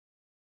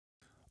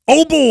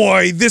Oh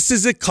boy, this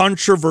is a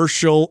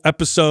controversial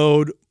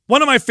episode.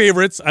 One of my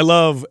favorites. I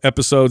love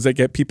episodes that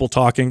get people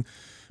talking.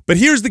 But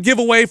here's the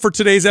giveaway for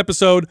today's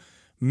episode,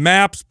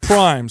 MAPS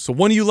Prime. So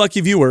one of you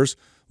lucky viewers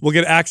will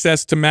get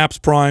access to MAPS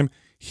Prime.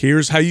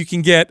 Here's how you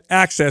can get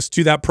access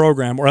to that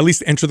program, or at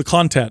least enter the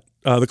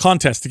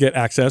contest to get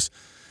access.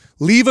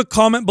 Leave a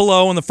comment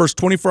below in the first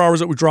 24 hours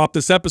that we drop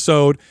this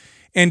episode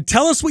and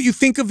tell us what you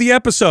think of the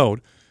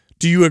episode.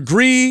 Do you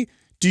agree?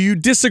 Do you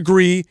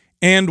disagree?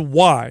 And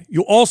why?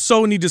 You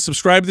also need to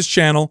subscribe to this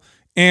channel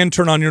and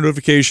turn on your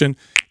notification.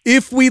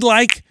 If we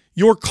like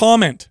your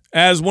comment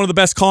as one of the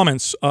best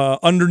comments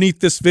underneath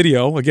this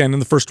video, again, in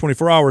the first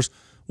 24 hours,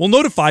 we'll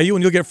notify you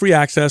and you'll get free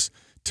access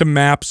to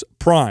MAPS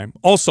Prime.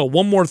 Also,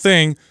 one more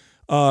thing,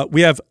 we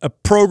have a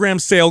program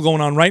sale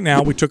going on right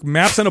now. We took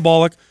MAPS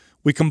Anabolic,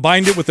 we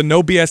combined it with the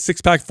No BS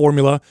six-pack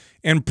formula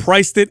and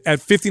priced it at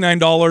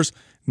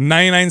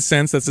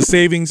 $59.99. That's a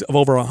savings of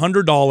over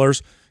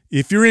 $100.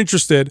 If you're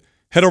interested,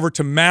 head over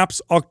to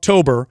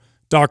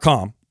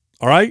mapsoctober.com.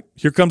 All right,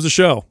 here comes the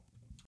show.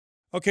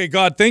 Okay,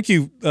 God, thank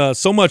you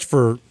so much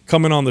for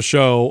coming on the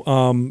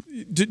show.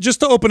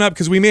 Just to open up,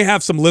 because we may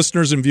have some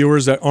listeners and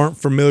viewers that aren't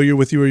familiar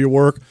with you or your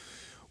work,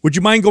 would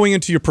you mind going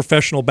into your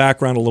professional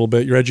background a little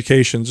bit, your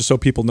education, just so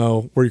people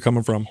know where you're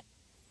coming from?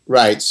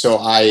 Right. So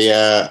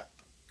I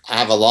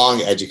have a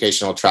long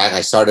educational track.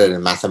 I started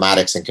in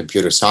mathematics and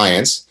computer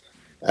science.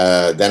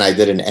 Then I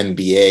did an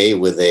MBA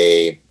with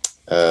a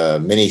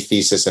mini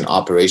thesis in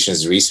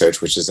operations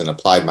research, which is an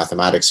applied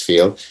mathematics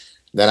field.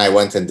 Then I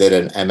went and did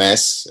an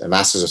MS, a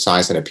Master's of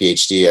Science, and a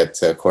PhD at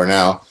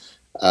Cornell.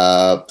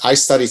 I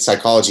studied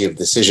psychology of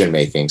decision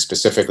making.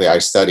 Specifically, I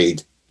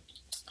studied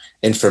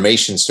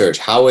information search.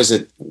 How is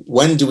it,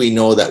 when do we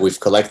know that we've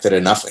collected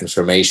enough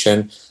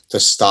information to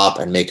stop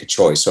and make a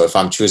choice? So if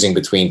I'm choosing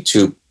between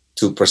two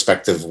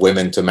prospective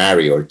women to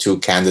marry, or two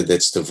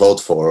candidates to vote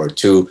for, or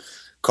two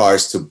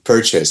cars to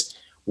purchase,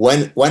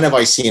 when have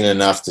I seen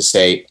enough to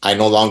say, I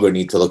no longer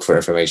need to look for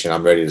information,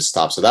 I'm ready to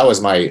stop? So that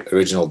was my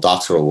original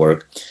doctoral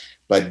work.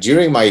 But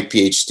during my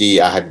PhD,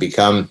 I had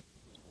become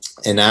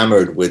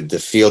enamored with the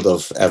field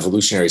of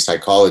evolutionary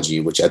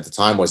psychology, which at the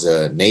time was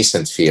a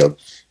nascent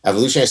field.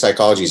 Evolutionary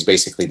psychology is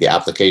basically the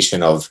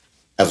application of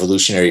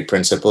evolutionary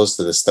principles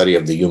to the study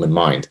of the human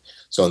mind.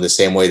 So in the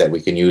same way that we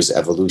can use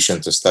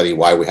evolution to study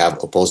why we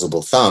have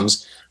opposable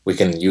thumbs, we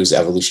can use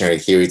evolutionary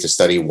theory to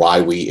study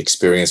why we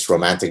experience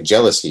romantic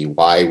jealousy,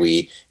 why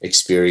we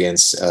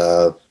experience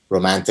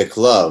romantic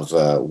love,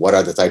 what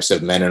are the types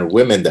of men and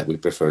women that we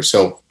prefer.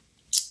 So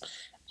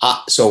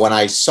when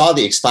I saw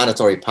the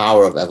explanatory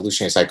power of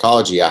evolutionary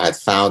psychology, I had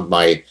found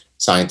my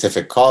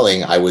scientific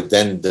calling. I would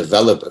then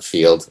develop a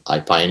field. I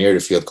pioneered a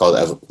field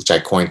which I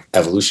coined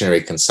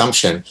evolutionary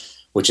consumption,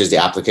 which is the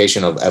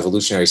application of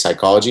evolutionary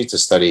psychology to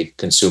study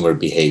consumer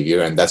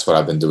behavior. And that's what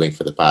I've been doing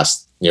for the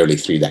past nearly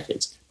 3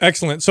 decades.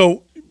 Excellent.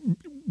 So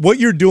what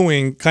you're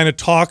doing kind of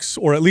talks,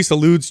 or at least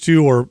alludes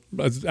to, or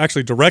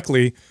actually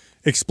directly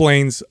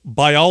explains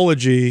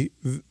biology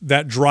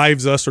that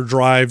drives us, or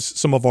drives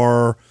some of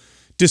our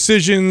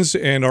decisions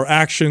and our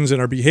actions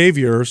and our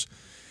behaviors.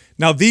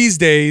 Now, these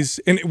days,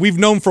 and we've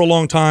known for a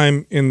long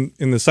time in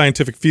the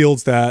scientific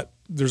fields that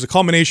there's a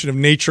combination of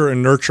nature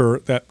and nurture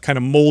that kind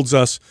of molds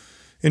us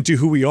into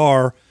who we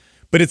are.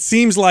 But it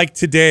seems like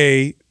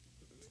today,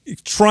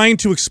 trying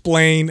to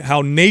explain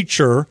how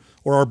nature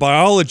or our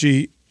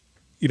biology,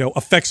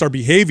 affects our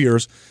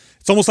behaviors,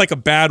 it's almost like a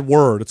bad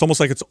word. It's almost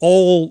like it's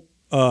all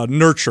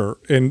nurture,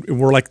 and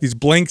we're like these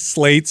blank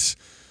slates,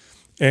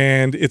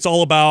 and it's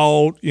all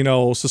about,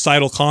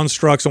 societal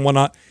constructs and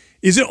whatnot.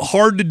 Is it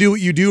hard to do what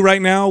you do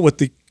right now with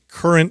the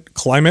current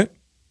climate?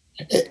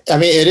 I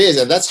mean, it is.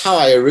 And that's how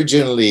I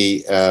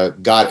originally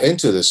got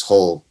into this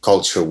whole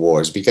culture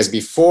wars, because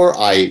before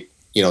I,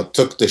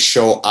 took the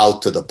show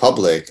out to the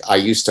public, I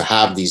used to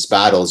have these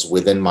battles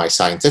within my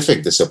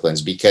scientific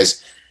disciplines,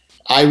 because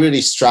I really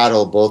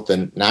straddle both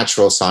the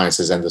natural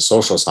sciences and the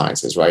social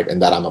sciences, right?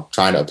 And that I'm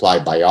trying to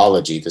apply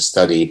biology to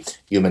study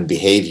human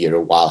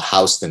behavior while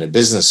housed in a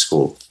business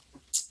school.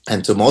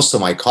 And to most of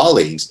my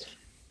colleagues,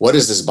 what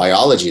is this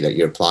biology that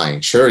you're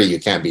applying? Surely you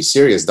can't be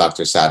serious,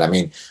 Dr. Saad. I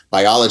mean,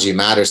 biology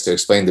matters to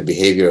explain the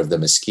behavior of the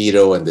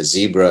mosquito and the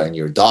zebra and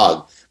your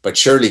dog, but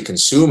surely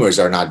consumers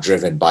are not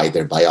driven by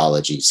their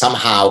biology.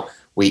 Somehow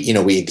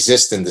we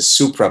exist in the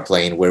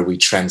supraplane where we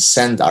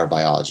transcend our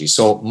biology.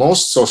 So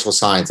most social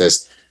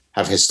scientists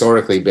have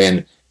historically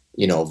been,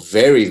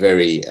 very,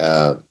 very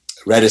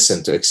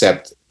reticent to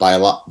accept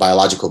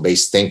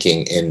biological-based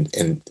thinking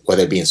in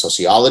whether it be in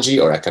sociology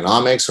or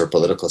economics or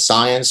political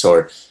science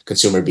or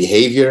consumer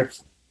behavior.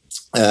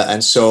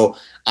 And so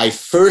I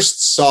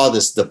first saw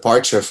this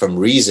departure from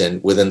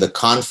reason within the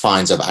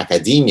confines of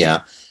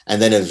academia,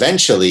 and then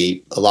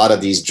eventually a lot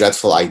of these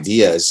dreadful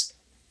ideas,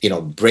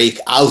 break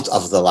out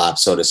of the lab,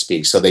 so to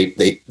speak. So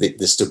the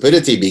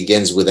stupidity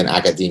begins within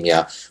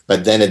academia,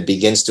 but then it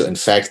begins to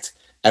infect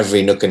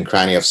every nook and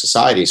cranny of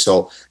society.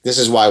 So this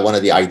is why one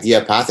of the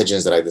idea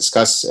pathogens that I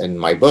discuss in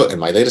my book, in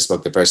my latest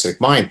book, The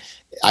Parasitic Mind,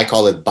 I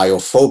call it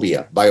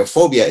biophobia.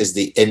 Biophobia is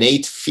the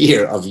innate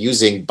fear of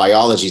using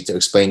biology to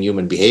explain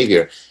human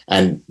behavior.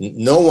 And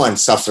no one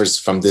suffers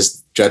from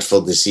this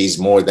dreadful disease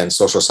more than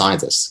social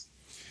scientists.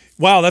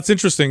 Wow, that's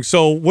interesting.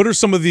 So what are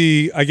some of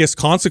the, I guess,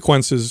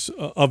 consequences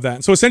of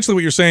that? So essentially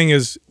what you're saying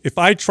is if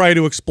I try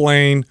to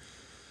explain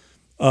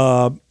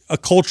a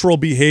cultural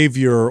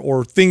behavior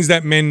or things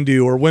that men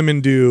do or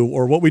women do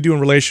or what we do in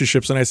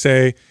relationships, and I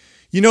say,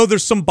 you know,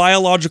 there's some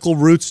biological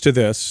roots to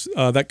this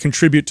that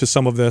contribute to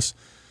some of this,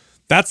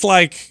 that's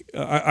like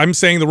I'm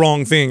saying the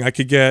wrong thing. I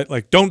could get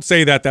like, don't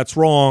say that, that's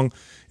wrong.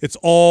 It's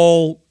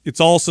all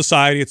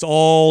society, it's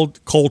all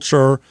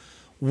culture.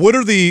 What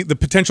are the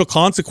potential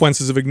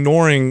consequences of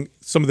ignoring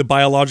some of the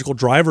biological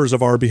drivers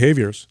of our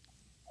behaviors?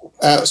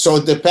 So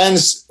it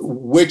depends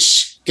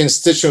which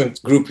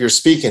constituent group you're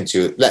speaking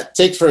to.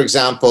 Take, for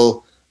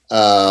example,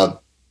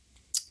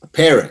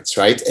 parents,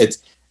 right?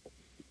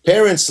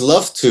 Parents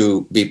love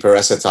to be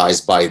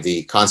parasitized by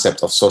the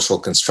concept of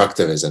social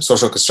constructivism.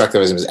 Social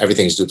constructivism is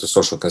everything is due to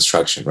social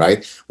construction,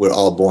 right? We're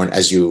all born,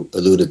 as you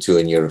alluded to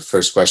in your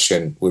first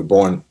question, we're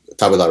born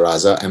tabula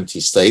rasa, empty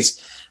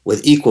slates,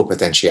 with equal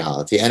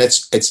potentiality. And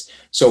it's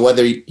so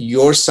whether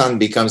your son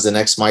becomes the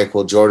next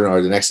Michael Jordan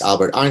or the next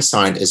Albert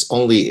Einstein is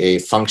only a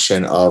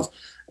function of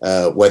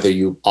whether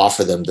you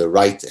offer them the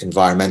right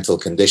environmental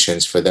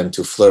conditions for them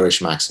to flourish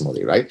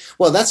maximally, right?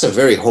 Well, that's a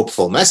very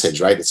hopeful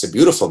message, right? It's a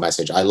beautiful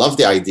message. I love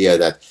the idea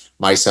that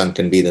my son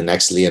can be the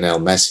next Lionel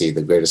Messi,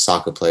 the greatest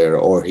soccer player,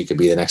 or he could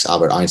be the next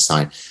Albert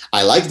Einstein.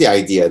 I like the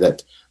idea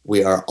that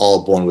we are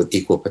all born with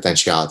equal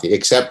potentiality,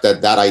 except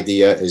that that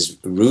idea is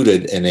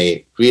rooted in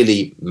a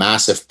really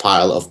massive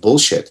pile of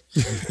bullshit.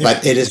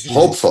 But it is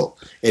hopeful.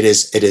 It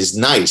is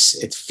nice.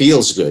 It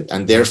feels good.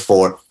 And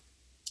therefore,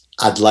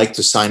 I'd like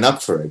to sign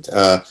up for it.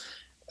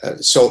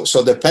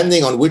 So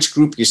depending on which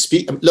group you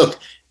speak, look,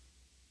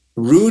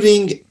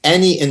 rooting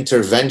any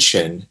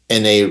intervention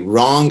in a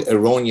wrong,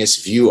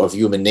 erroneous view of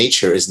human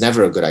nature is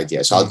never a good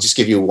idea. So I'll just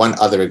give you one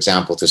other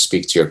example to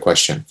speak to your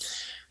question.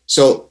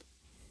 So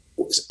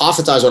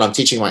oftentimes when I'm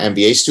teaching my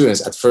MBA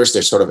students, at first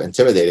they're sort of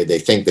intimidated. They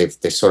think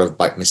they've sort of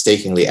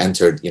mistakenly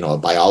entered, a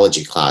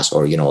biology class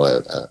or, a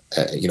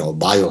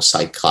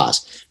biopsych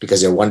class,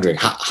 because they're wondering,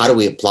 how do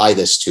we apply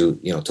this to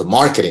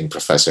marketing,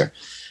 professor?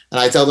 And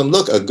I tell them,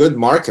 look, a good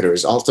marketer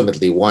is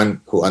ultimately one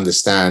who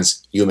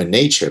understands human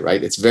nature,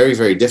 right? It's very,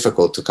 very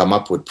difficult to come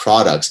up with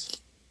products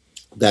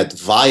that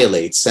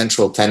violate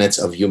central tenets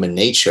of human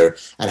nature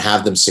and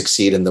have them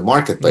succeed in the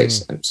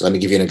marketplace. And so let me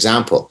give you an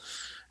example.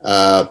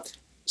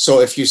 So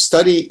if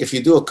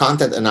you do a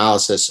content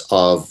analysis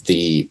of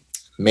the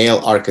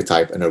male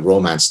archetype in a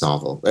romance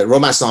novel,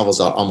 romance novels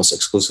are almost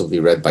exclusively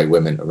read by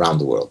women around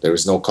the world. There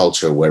is no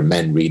culture where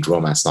men read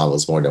romance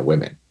novels more than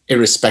women,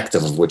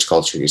 irrespective of which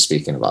culture you're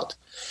speaking about.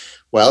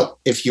 Well,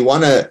 if you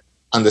want to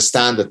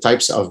understand the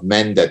types of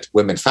men that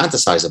women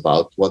fantasize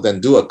about, well, then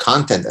do a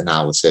content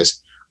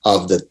analysis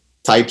of the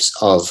types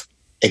of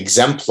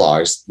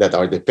exemplars that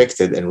are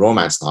depicted in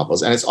romance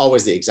novels. And it's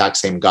always the exact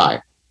same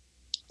guy.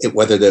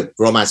 Whether the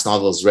romance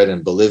novel is read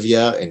in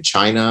Bolivia, in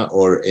China,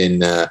 or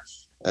in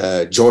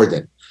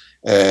Jordan.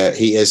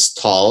 He is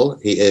tall.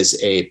 He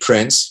is a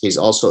prince. He's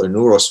also a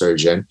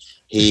neurosurgeon.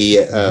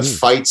 He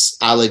fights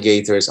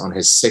alligators on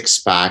his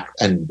six-pack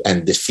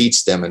and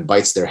defeats them and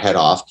bites their head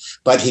off.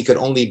 But he could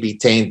only be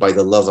tamed by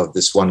the love of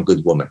this one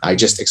good woman. I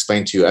just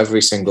explained to you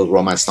every single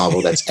romance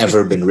novel that's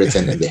ever been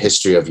written in the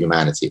history of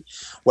humanity.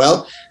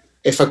 Well,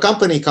 if a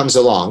company comes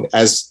along,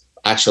 as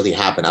actually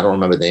happened, I don't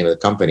remember the name of the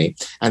company,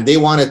 and they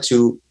wanted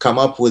to come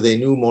up with a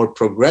new, more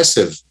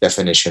progressive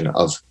definition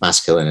of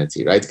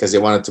masculinity, right? Because they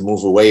wanted to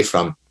move away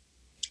from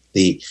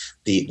the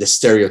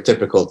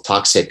stereotypical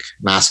toxic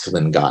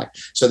masculine guy.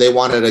 So they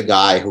wanted a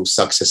guy who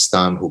sucks his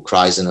thumb, who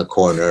cries in a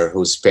corner,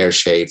 who's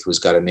pear-shaped, who's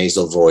got a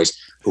nasal voice,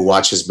 who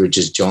watches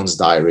Bridget Jones'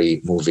 Diary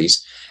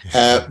movies.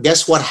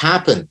 Guess what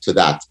happened to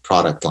that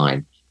product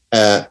line?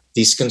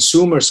 These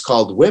consumers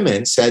called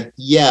women said,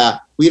 yeah,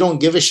 we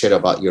don't give a shit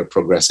about your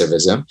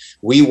progressivism.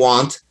 We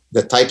want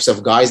the types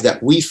of guys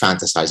that we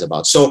fantasize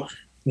about. So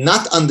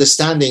not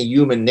understanding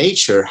human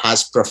nature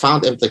has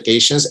profound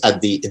implications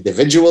at the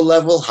individual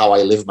level, how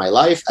I live my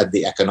life, at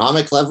the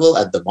economic level,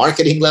 at the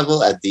marketing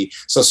level, at the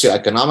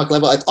socioeconomic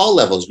level, at all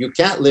levels. You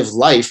can't live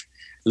life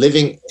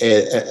living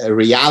a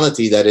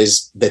reality that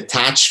is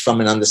detached from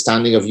an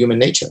understanding of human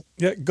nature.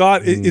 Yeah,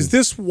 God, is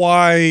this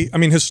why, I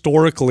mean,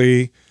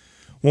 historically,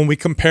 when we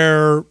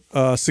compare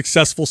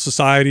successful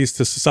societies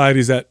to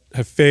societies that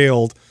have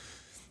failed,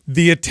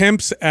 the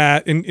attempts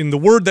at, in the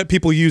word that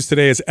people use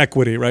today is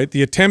equity, right?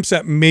 The attempts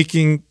at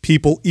making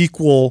people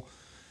equal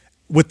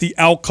with the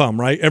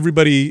outcome, right?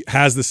 Everybody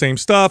has the same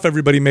stuff.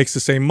 Everybody makes the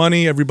same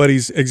money.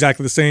 Everybody's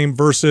exactly the same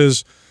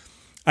versus,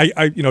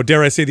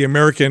 dare I say, the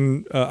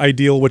American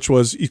ideal, which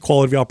was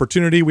equality of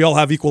opportunity. We all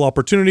have equal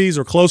opportunities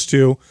or close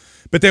to,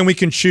 but then we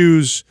can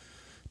choose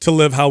to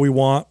live how we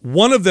want.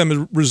 One of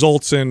them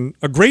results in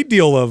a great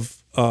deal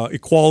of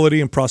equality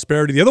and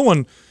prosperity. The other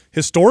one,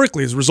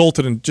 historically, has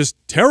resulted in just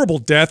terrible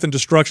death and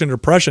destruction and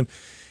depression.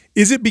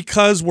 Is it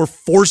because we're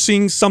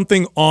forcing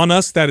something on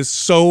us that is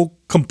so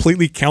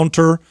completely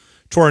counter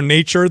to our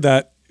nature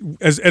that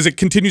as it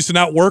continues to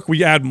not work,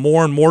 we add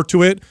more and more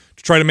to it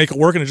to try to make it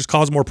work, and it just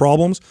causes more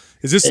problems?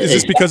 Is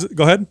this because?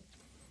 Go ahead.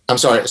 I'm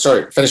sorry.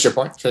 Finish your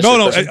point.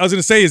 No, I was going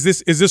to say, is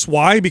this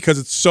why? Because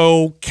it's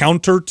so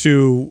counter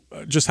to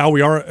just how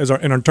we are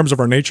in terms of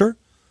our nature?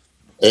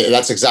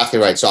 That's exactly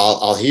right. So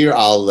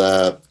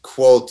I'll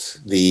quote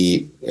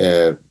the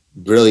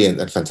brilliant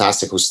and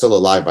fantastic, who's still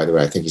alive, by the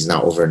way. I think he's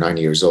now over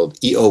 90 years old.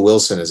 E.O.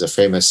 Wilson is a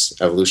famous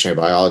evolutionary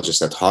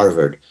biologist at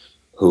Harvard,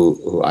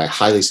 who I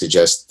highly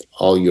suggest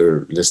all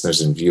your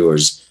listeners and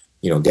viewers,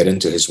 get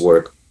into his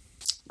work.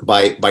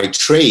 By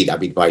trade,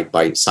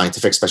 by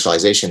scientific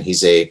specialization,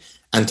 he's a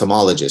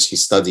entomologist. He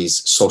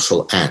studies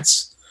social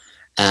ants.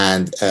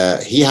 And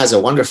he has a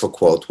wonderful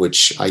quote,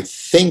 which I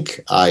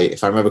think,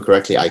 if I remember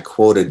correctly, I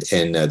quoted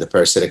in The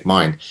Parasitic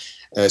Mind.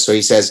 So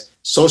he says,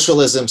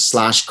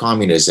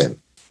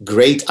 socialism/communism,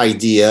 great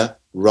idea,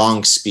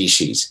 wrong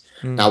species.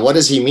 Now, what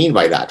does he mean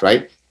by that,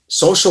 right?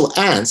 Social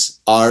ants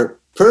are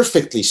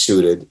perfectly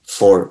suited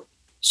for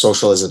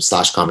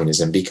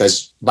socialism/communism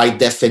because by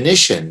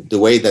definition, the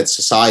way that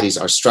societies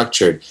are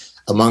structured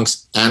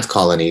amongst ant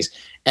colonies,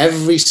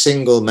 every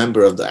single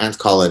member of the ant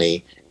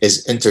colony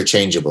is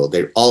interchangeable.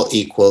 They're all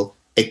equal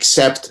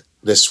except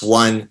this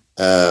one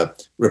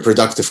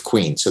reproductive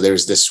queen. So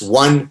there's this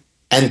one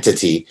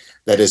entity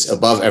that is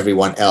above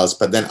everyone else,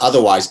 but then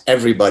otherwise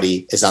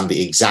everybody is on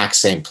the exact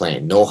same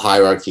plane. No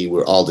hierarchy,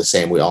 we're all the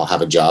same, we all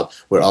have a job,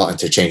 we're all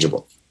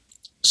interchangeable.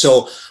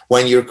 So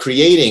when you're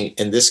creating,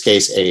 in this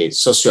case, a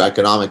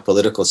socioeconomic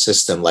political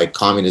system like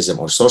communism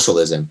or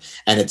socialism,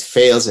 and it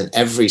fails in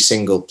every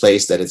single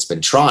place that it's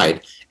been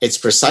tried, it's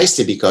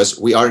precisely because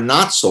we are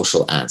not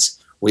social ants.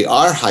 We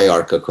are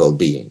hierarchical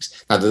beings.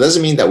 Now, that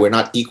doesn't mean that we're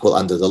not equal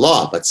under the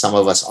law, but some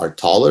of us are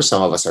taller,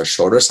 some of us are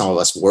shorter, some of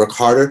us work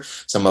harder,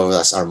 some of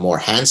us are more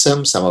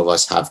handsome, some of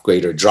us have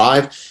greater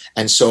drive.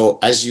 And so,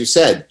 as you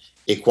said,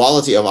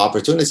 equality of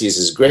opportunities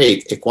is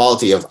great.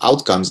 Equality of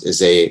outcomes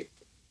is a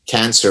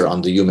cancer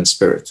on the human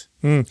spirit.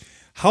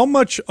 How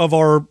much of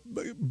our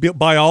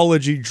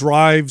biology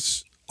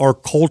drives our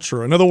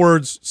culture? In other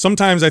words,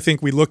 sometimes I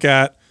think we look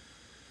at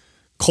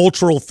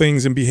cultural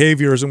things and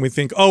behaviors and we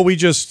think, oh, we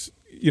just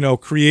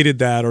created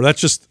that, or that's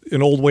just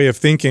an old way of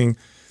thinking.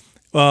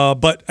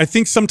 But I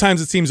think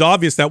sometimes it seems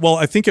obvious that, well,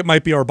 I think it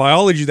might be our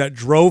biology that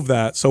drove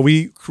that. So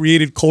we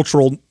created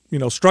cultural,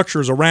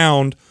 structures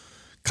around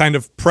kind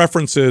of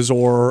preferences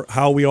or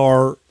how we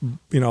are,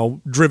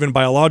 driven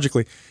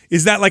biologically.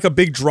 Is that like a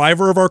big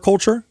driver of our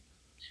culture?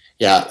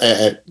 Yeah,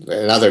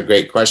 another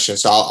great question.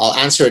 So I'll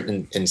answer it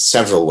in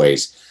several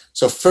ways.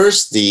 So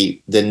first,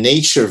 the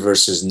nature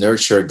versus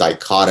nurture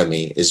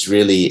dichotomy is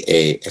really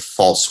a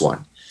false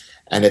one.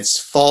 And it's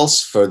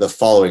false for the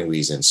following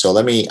reason. So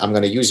I'm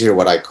going to use here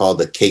what I call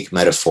the cake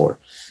metaphor.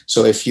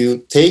 So if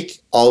you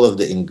take all of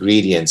the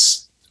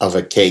ingredients of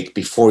a cake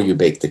before you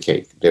bake the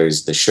cake,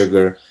 there's the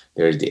sugar,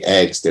 there's the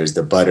eggs, there's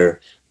the butter,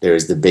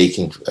 there's the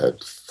baking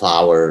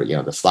flour,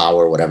 the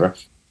flour, whatever.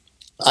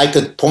 I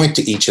could point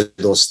to each of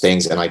those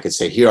things and I could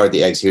say, here are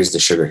the eggs, here's the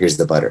sugar, here's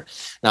the butter.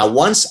 Now,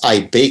 once I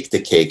bake the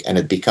cake and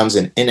it becomes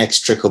an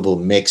inextricable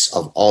mix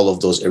of all of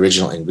those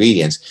original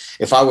ingredients,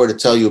 if I were to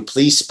tell you,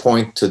 please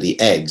point to the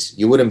eggs,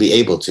 you wouldn't be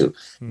able to.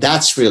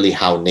 That's really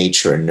how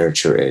nature and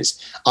nurture is.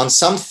 On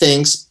some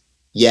things,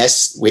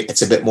 yes,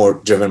 it's a bit more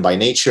driven by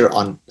nature.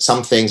 On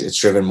some things, it's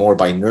driven more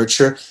by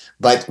nurture.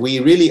 But we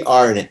really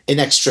are an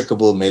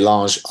inextricable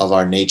melange of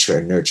our nature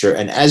and nurture.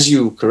 And as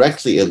you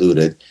correctly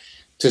alluded,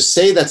 to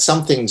say that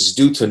something's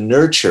due to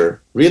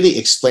nurture really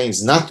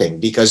explains nothing,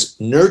 because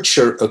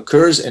nurture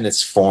occurs in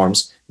its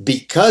forms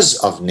because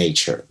of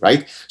nature,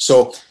 right?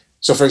 So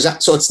for example,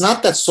 so it's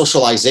not that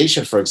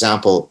socialization, for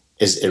example,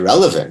 is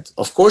irrelevant.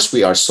 Of course,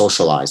 we are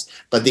socialized,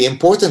 but the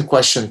important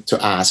question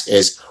to ask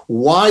is,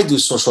 why do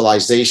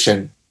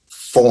socialization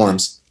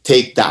forms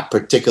take that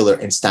particular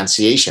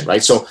instantiation,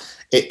 right? So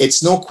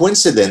it's no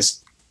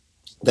coincidence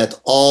that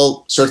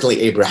all,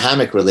 certainly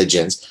Abrahamic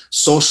religions,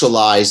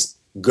 socialized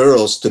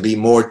girls to be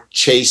more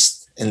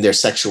chaste in their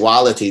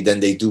sexuality than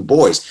they do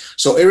boys.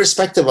 So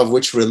irrespective of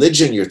which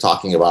religion you're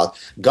talking about,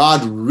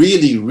 God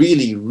really,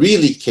 really,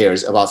 really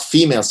cares about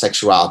female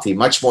sexuality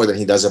much more than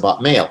he does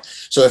about male.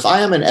 So if I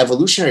am an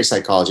evolutionary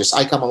psychologist,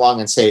 I come along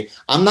and say,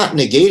 I'm not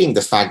negating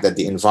the fact that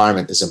the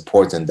environment is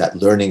important, that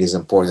learning is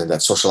important,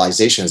 that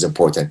socialization is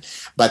important.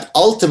 But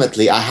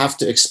ultimately, I have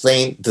to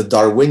explain the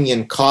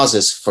Darwinian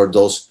causes for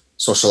those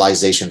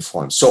socialization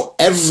forms. So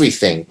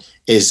everything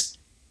is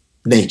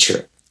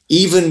nature.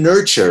 Even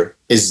nurture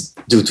is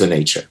due to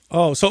nature.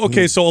 Oh, so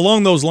okay. So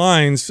along those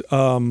lines,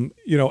 I'm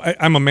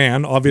a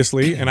man,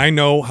 obviously, and I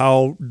know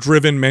how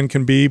driven men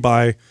can be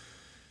by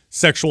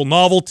sexual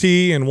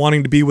novelty and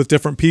wanting to be with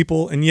different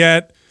people. And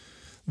yet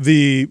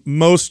the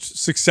most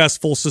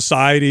successful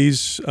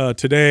societies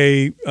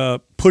today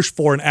push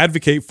for and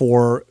advocate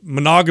for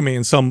monogamy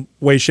in some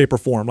way, shape, or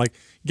form, like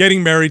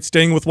getting married,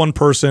 staying with one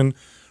person,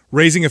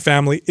 raising a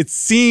family. It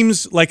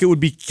seems like it would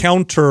be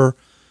counter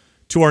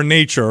to our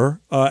nature,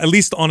 at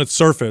least on its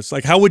surface.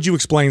 Like, how would you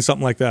explain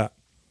something like that?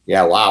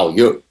 Yeah, wow.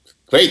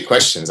 Great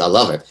questions. I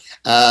love it.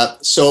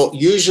 So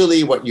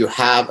usually what you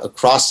have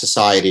across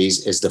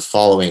societies is the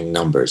following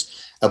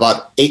numbers.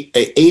 About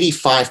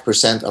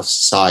 85% of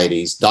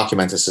societies,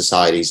 documented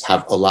societies,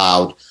 have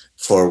allowed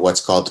for what's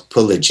called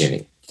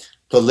polygyny.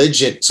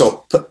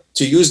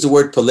 To use the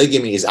word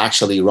polygamy is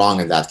actually wrong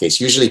in that case.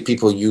 Usually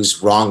people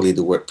use wrongly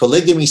the word.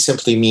 Polygamy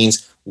simply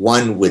means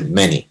one with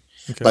many.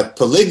 Okay. But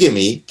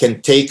polygamy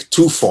can take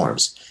two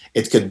forms.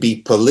 It could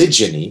be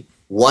polygyny,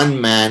 one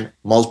man,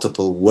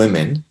 multiple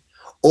women,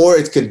 or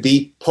it could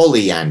be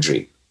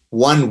polyandry,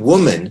 one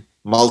woman,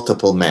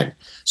 multiple men.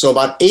 So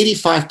about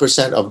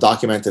 85% of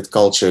documented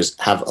cultures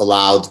have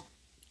allowed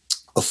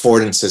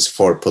affordances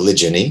for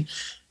polygyny.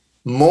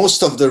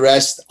 Most of the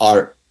rest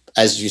are,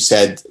 as you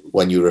said,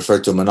 when you refer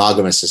to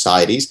monogamous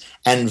societies,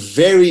 and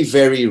very,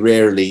 very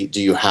rarely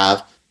do you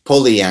have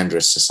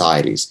polyandrous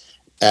societies.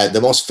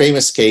 The most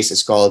famous case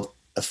is called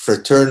a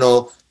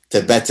fraternal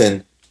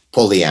Tibetan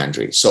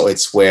polyandry. So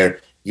it's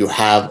where you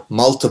have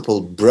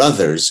multiple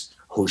brothers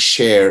who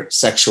share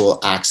sexual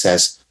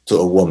access to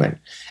a woman.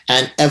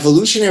 And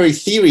evolutionary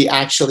theory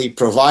actually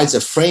provides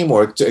a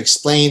framework to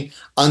explain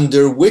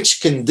under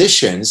which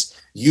conditions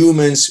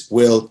humans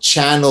will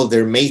channel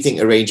their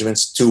mating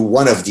arrangements to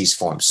one of these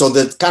forms. So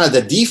the kind of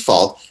the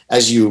default,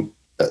 as you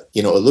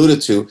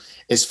alluded to,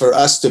 is for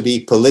us to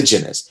be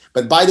polygynous.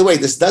 But by the way,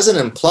 this doesn't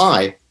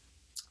imply,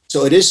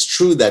 so it is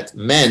true that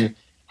men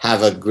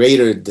have a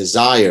greater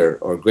desire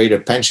or greater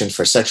penchant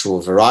for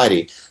sexual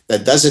variety.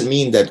 That doesn't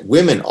mean that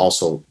women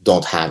also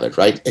don't have it,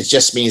 right? It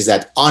just means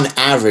that on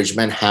average,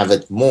 men have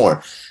it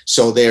more.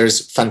 So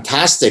there's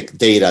fantastic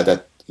data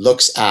that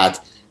looks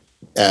at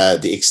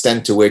the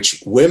extent to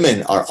which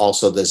women are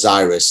also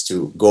desirous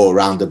to go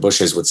around the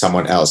bushes with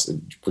someone else.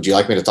 Would you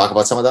like me to talk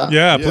about some of that?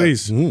 Yeah,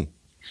 please. Mm.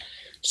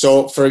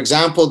 So, for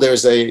example,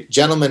 there's a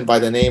gentleman by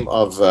the name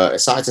of, a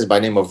scientist by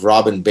the name of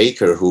Robin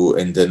Baker, who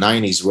in the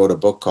 90s wrote a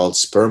book called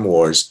Sperm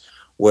Wars,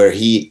 where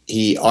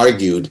he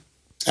argued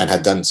and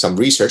had done some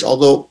research,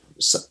 although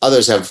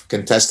others have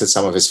contested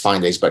some of his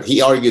findings, but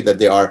he argued that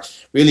there are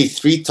really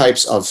three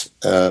types of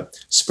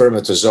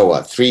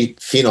spermatozoa, three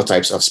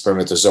phenotypes of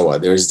spermatozoa.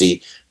 There's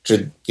the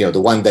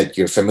one that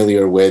you're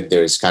familiar with.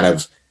 There's kind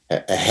of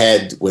a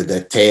head with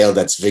a tail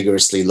that's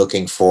vigorously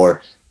looking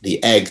for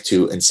the egg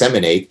to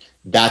inseminate.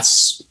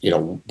 That's,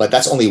 but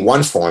that's only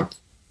one form.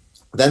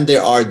 Then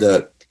there are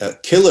the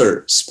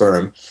killer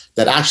sperm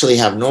that actually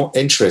have no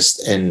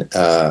interest in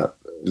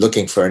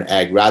looking for an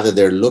egg. Rather,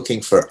 they're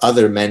looking for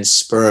other men's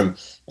sperm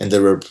in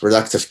the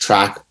reproductive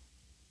tract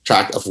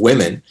of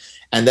women.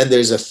 And then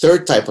there's a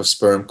third type of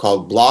sperm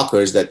called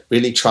blockers that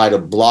really try to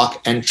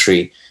block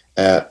entry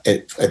at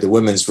the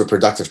women's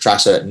reproductive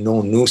tract so that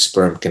no new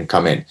sperm can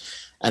come in.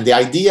 And the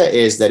idea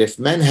is that if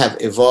men have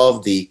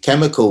evolved the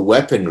chemical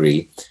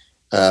weaponry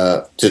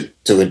to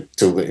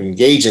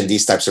engage in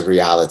these types of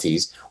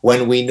realities,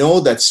 when we know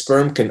that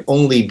sperm can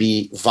only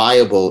be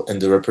viable in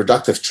the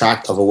reproductive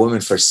tract of a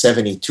woman for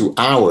 72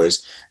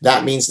 hours,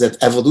 that means that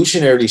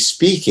evolutionarily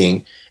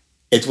speaking,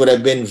 it would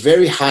have been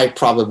very high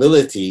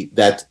probability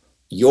that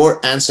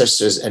your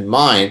ancestors and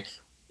mine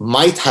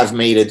might have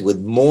mated with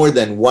more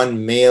than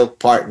one male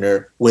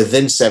partner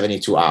within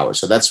 72 hours.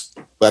 So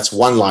that's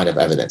one line of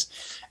evidence.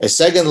 A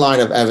second line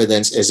of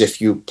evidence is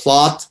if you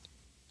plot,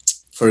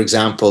 for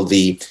example,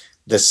 the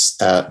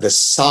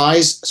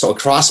size, so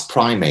across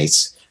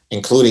primates,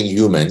 including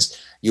humans,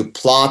 you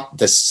plot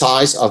the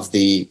size of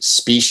the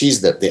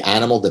species, the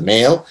animal, the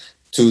male,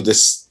 to the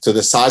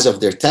size of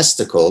their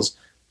testicles.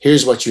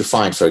 Here's what you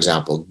find, for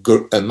example,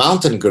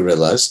 mountain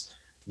gorillas,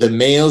 the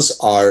males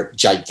are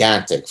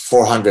gigantic,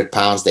 400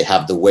 pounds. They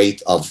have the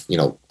weight of, they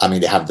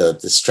have the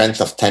strength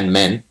of 10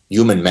 men,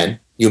 human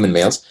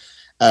males.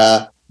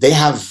 They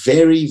have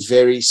very,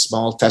 very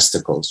small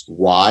testicles.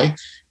 Why?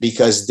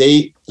 Because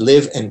they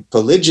live in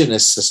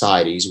polygynous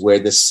societies where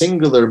the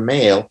singular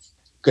male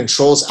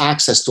controls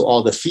access to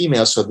all the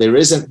females, so there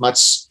isn't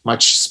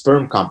much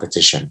sperm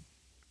competition.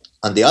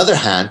 On the other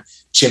hand,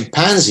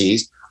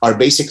 chimpanzees are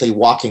basically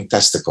walking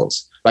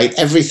testicles, right?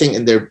 Everything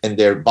in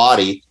their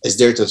body is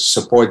there to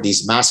support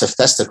these massive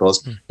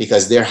testicles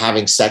because they're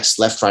having sex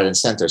left, right, and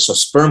center. So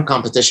sperm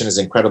competition is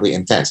incredibly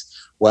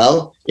intense.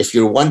 Well, if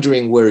you're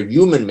wondering where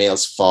human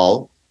males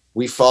fall,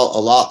 we fall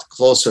a lot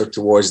closer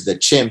towards the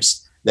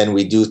chimps than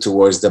we do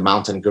towards the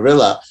mountain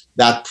gorilla.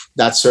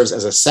 That serves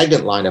as a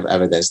second line of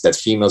evidence that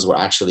females were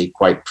actually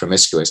quite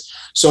promiscuous.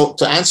 So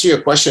to answer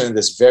your question in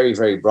this very,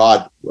 very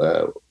broad,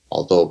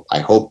 although I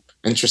hope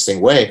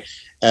interesting way,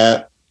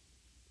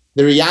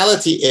 the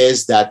reality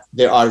is that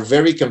there are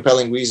very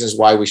compelling reasons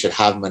why we should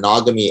have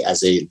monogamy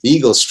as a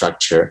legal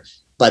structure,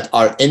 but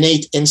our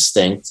innate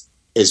instinct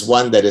is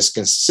one that is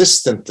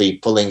consistently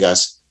pulling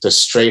us to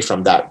stray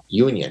from that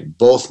union,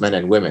 both men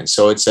and women.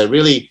 So it's a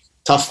really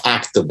tough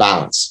act to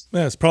balance.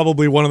 Yeah, it's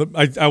probably one of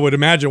the, I would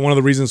imagine one of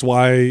the reasons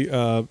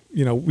why,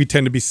 we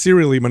tend to be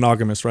serially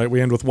monogamous, right?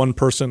 We end with one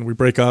person, we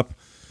break up,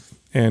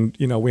 and,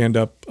 we end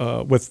up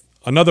with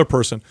another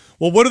person.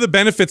 Well, what are the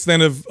benefits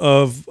then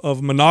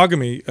of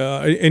monogamy?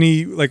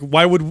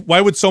 Why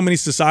would so many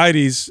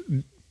societies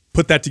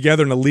put that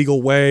together in a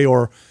legal way,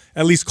 or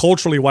at least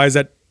culturally, why does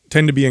that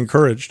tend to be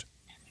encouraged?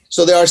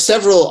 So there are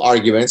several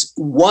arguments.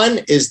 One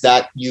is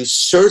that you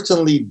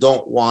certainly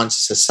don't want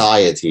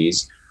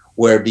societies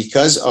where,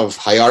 because of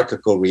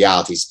hierarchical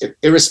realities,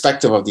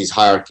 irrespective of these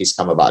hierarchies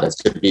come about, it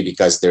could be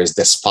because there's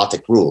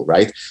despotic rule,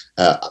 right?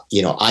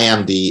 I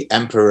am the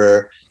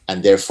emperor,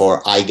 and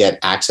therefore I get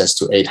access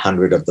to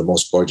 800 of the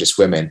most gorgeous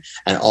women,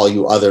 and all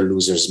you other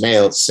losers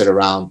males sit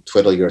around,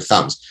 twiddle your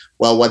thumbs.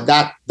 Well, what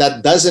that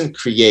doesn't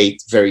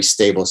create very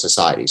stable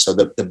societies. So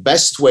the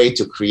best way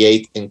to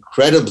create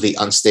incredibly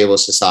unstable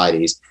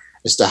societies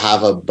is to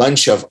have a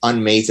bunch of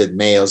unmated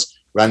males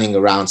running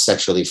around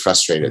sexually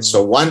frustrated.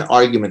 So one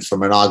argument for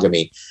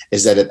monogamy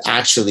is that it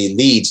actually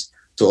leads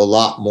to a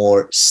lot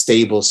more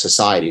stable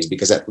societies,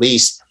 because at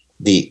least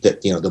the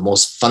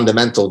most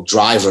fundamental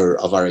driver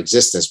of our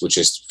existence, which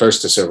is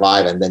first to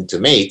survive and then to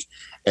mate,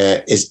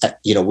 is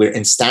we're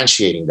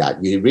instantiating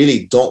that. You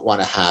really don't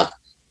want to have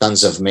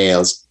tons of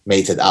males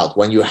mated out.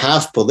 When you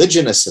have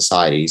polygynous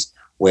societies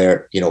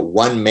where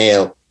one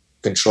male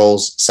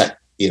controls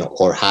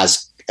or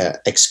has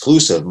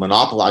exclusive,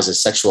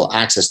 monopolizes sexual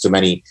access to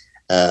many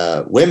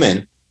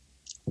women,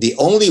 the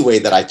only way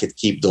that I could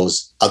keep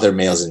those other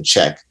males in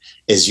check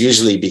is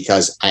usually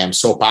because I am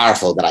so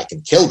powerful that I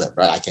can kill them,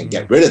 right? I can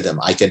get rid of them.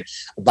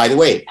 By the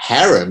way,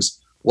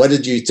 harems, what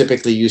did you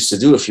typically used to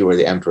do if you were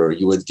the emperor?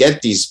 You would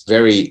get these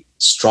very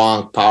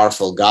strong,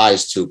 powerful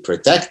guys to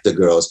protect the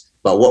girls,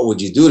 but what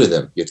would you do to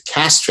them? You'd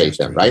castrate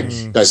them, right?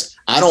 Because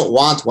I don't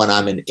want, when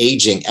I'm an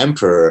aging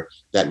emperor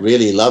that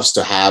really loves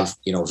to have,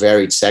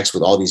 varied sex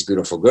with all these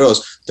beautiful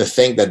girls, to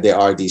think that there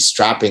are these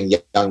strapping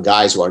young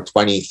guys who are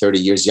 20, 30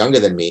 years younger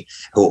than me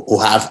who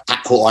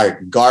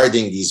are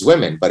guarding these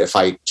women. But if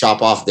I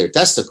chop off their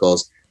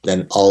testicles,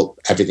 then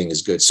everything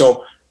is good.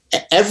 So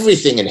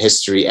everything in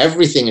history,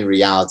 everything in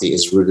reality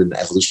is rooted in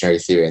evolutionary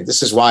theory. And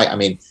this is why,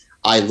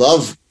 I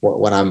love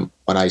when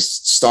I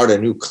start a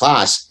new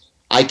class,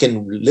 I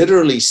can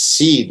literally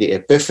see the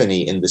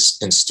epiphany in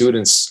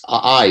students'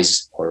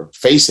 eyes or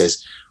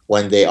faces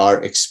when they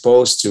are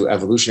exposed to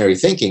evolutionary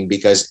thinking,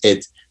 because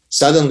it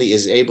suddenly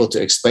is able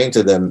to explain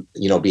to them,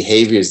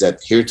 behaviors that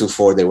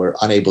heretofore they were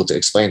unable to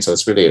explain. So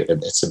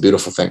it's a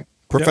beautiful thing.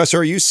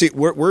 Professor,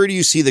 where do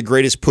you see the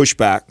greatest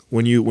pushback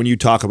when you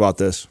talk about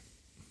this?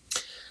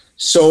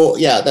 So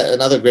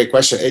another great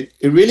question.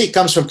 It really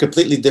comes from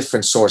completely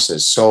different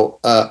sources. So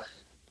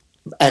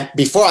and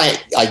before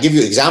I give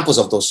you examples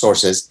of those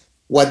sources,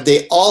 what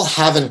they all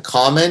have in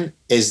common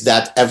is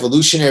that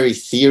evolutionary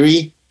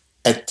theory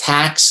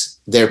attacks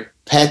their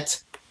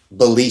pet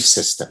belief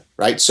system,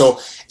 right? So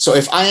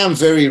if I am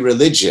very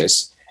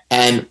religious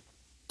and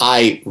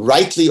I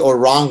rightly or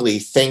wrongly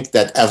think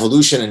that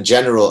evolution in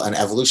general and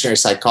evolutionary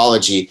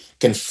psychology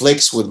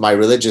conflicts with my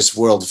religious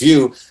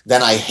worldview,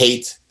 then I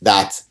hate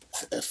that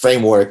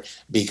framework,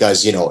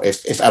 because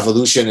if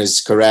evolution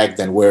is correct,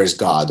 then where is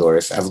God? Or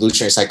if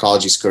evolutionary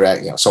psychology is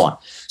correct, so on.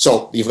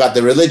 So you've got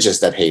the religious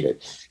that hate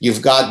it.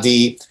 You've got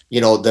the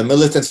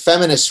militant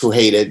feminists who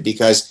hate it,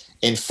 because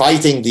in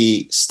fighting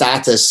the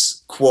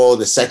status quo,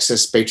 the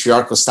sexist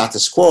patriarchal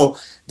status quo,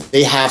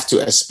 they have to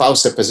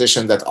espouse a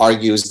position that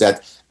argues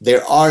that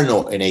there are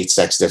no innate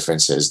sex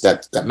differences,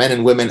 that men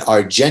and women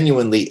are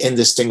genuinely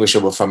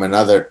indistinguishable from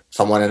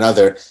one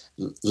another,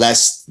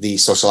 less the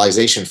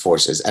socialization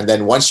forces. And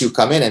then once you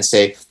come in and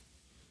say,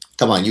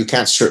 come on,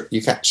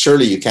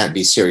 surely you can't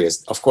be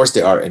serious. Of course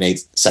there are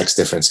innate sex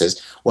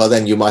differences. Well,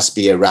 then you must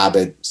be a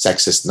rabid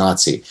sexist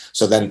Nazi.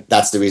 So then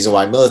that's the reason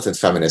why militant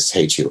feminists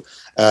hate you.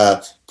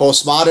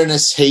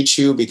 Postmodernists hate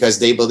you because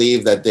they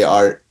believe that there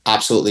are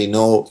absolutely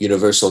no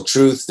universal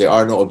truth. There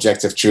are no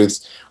objective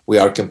truths. We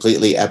are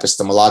completely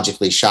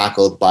epistemologically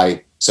shackled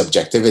by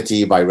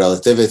subjectivity, by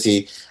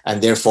relativity.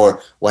 And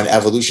therefore, when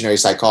evolutionary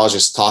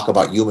psychologists talk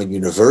about human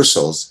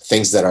universals,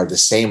 things that are the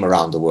same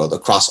around the world,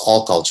 across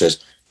all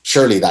cultures,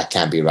 surely that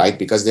can't be right,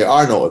 because there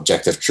are no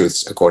objective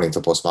truths according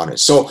to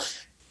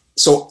postmodernists.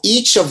 So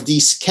each of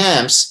these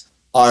camps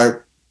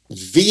are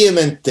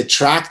vehement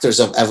detractors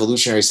of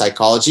evolutionary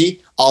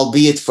psychology,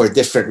 albeit for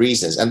different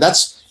reasons. And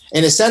that's,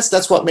 in a sense,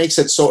 that's what makes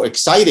it so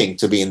exciting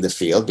to be in the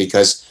field,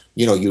 because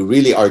you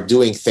really are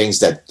doing things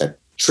that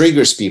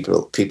triggers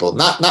people,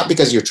 not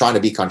because you're trying to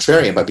be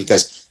contrarian, but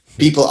because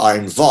people are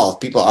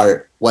involved. People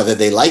are, whether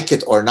they like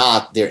it or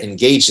not, they're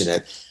engaged in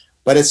it.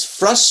 But it's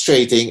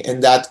frustrating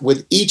in that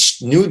with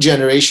each new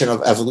generation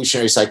of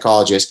evolutionary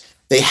psychologists,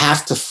 they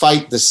have to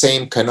fight the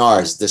same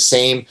canards, the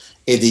same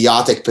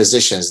idiotic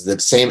positions, the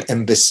same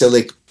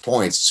imbecilic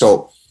points.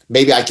 So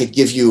maybe I could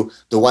give you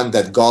the one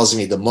that galls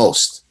me the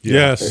most.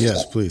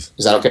 Yes, please.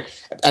 Is that okay?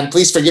 And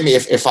please forgive me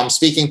if I'm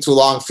speaking too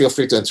long. Feel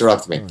free to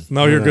interrupt me.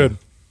 No, you're good.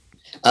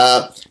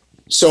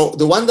 So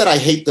the one that I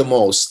hate the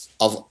most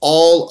of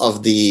all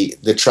of the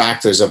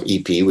detractors of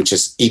EP, which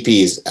is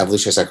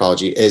evolutionary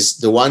psychology, is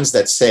the ones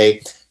that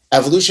say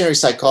evolutionary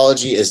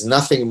psychology is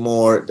nothing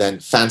more than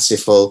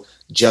fanciful,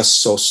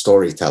 just so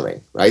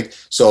storytelling, right?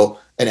 So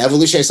an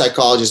evolutionary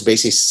psychologist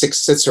basically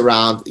sits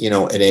around, in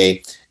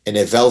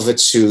a velvet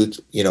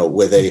suit,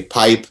 with a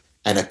pipe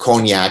and a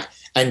cognac,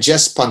 and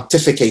just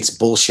pontificates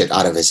bullshit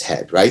out of his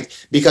head,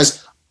 right?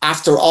 Because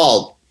after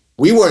all,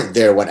 we weren't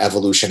there when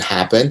evolution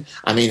happened.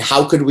 I mean,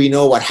 how could we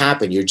know what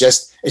happened?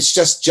 It's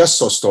just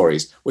so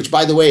stories, which,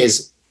 by the way,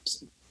 is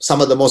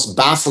some of the most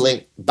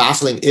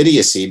baffling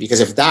idiocy, because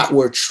if that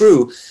were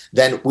true,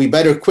 then we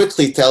better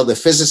quickly tell the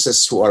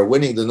physicists who are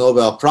winning the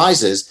Nobel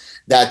Prizes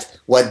that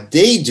what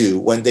they do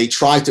when they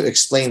try to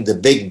explain the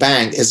Big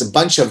Bang is a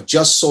bunch of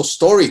just so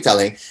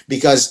storytelling,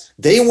 because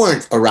they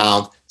weren't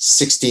around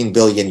 16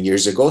 billion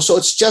years ago. So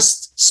it's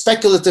just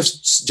speculative,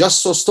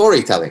 just so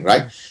storytelling,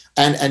 right?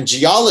 And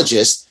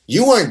geologists,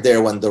 you weren't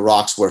there when the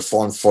rocks were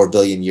formed 4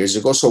 billion years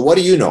ago. So what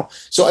do you know?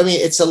 So, I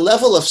mean, it's a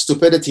level of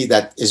stupidity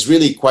that is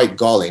really quite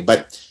galling.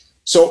 But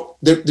so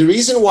the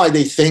reason why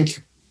they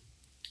think,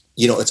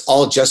 it's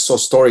all just so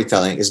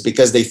storytelling is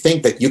because they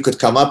think that you could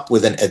come up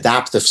with an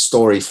adaptive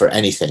story for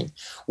anything,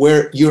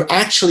 where you're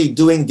actually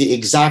doing the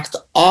exact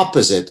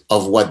opposite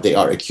of what they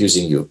are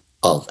accusing you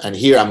of. And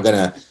here I'm going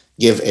to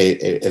give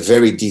a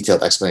very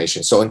detailed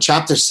explanation. So in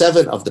chapter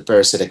 7 of The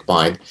Parasitic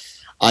Mind,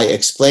 I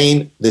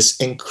explain this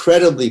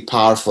incredibly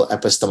powerful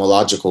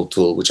epistemological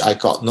tool, which I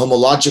call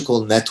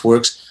nomological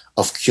networks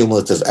of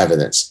cumulative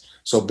evidence.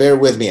 So bear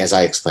with me as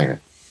I explain it.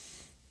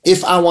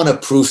 If I want to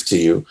prove to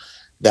you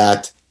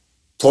that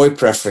toy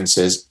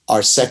preferences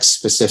are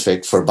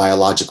sex-specific for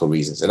biological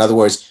reasons, in other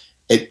words,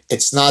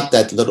 it's not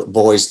that little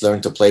boys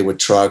learn to play with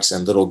trucks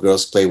and little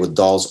girls play with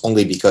dolls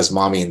only because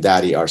mommy and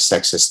daddy are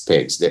sexist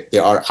pigs.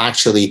 There are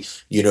actually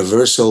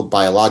universal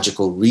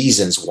biological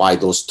reasons why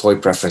those toy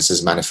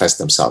preferences manifest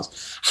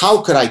themselves.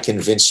 How could I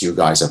convince you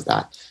guys of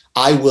that?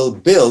 I will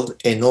build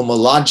a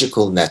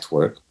nomological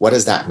network. What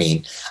does that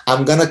mean?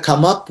 I'm going to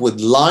come up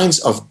with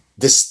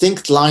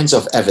distinct lines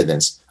of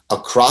evidence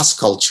across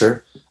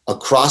culture,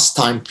 across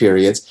time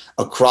periods,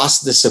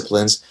 across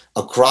disciplines,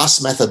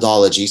 across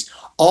methodologies,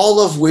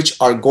 all of which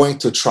are going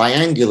to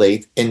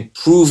triangulate in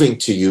proving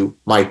to you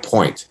my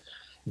point.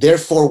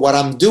 Therefore, what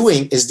I'm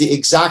doing is the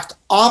exact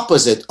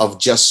opposite of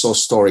just so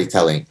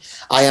storytelling.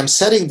 I am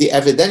setting the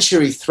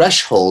evidentiary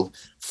threshold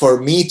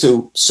for me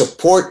to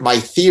support my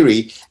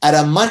theory at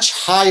a much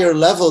higher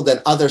level than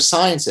other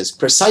sciences,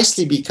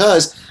 precisely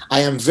because I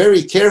am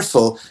very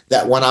careful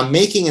that when I'm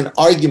making an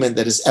argument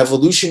that is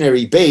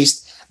evolutionary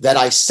based, that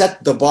I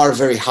set the bar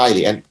very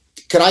highly. And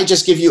can I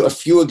just give you a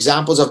few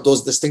examples of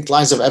those distinct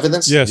lines of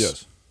evidence?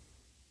 Yes.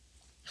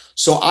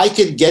 So I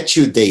could get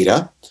you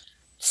data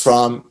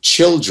from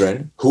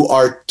children who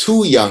are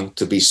too young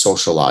to be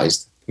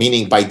socialized,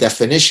 meaning by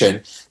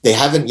definition, they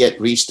haven't yet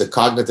reached the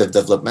cognitive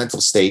developmental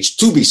stage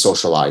to be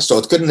socialized. So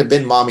it couldn't have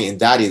been mommy and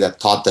daddy that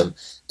taught them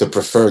to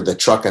prefer the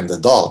truck and the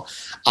doll.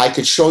 I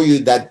could show you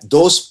that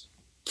those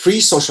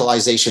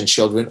pre-socialization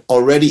children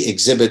already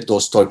exhibit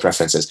those toy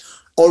preferences.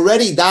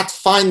 Already that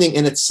finding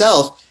in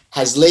itself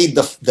has laid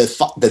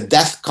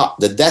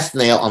the death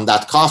nail on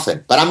that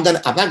coffin. But I'm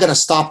not gonna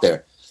stop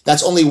there.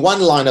 That's only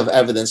one line of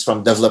evidence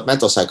from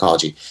developmental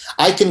psychology.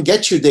 I can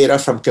get you data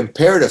from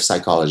comparative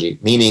psychology,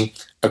 meaning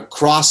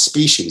across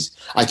species.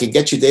 I can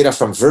get you data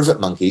from vervet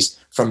monkeys,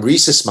 from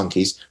rhesus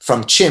monkeys,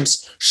 from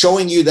chimps,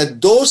 showing you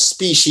that those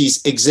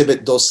species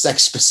exhibit those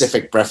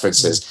sex-specific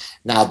preferences.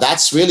 Now,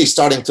 that's really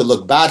starting to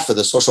look bad for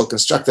the social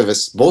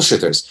constructivist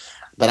bullshitters.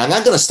 But I'm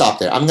not going to stop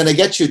there. I'm going to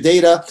get you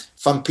data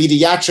from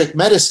pediatric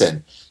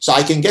medicine. So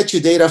I can get you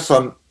data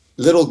from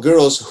little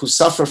girls who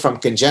suffer from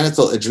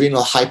congenital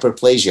adrenal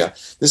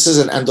hyperplasia. This is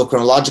an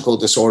endocrinological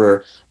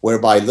disorder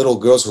whereby little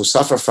girls who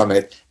suffer from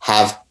it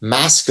have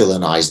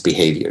masculinized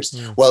behaviors.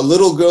 Well,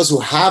 little girls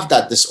who have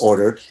that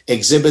disorder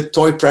exhibit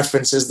toy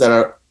preferences that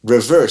are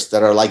reversed,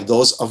 that are like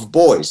those of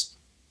boys.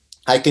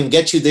 I can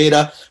get you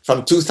data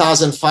from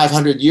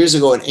 2,500 years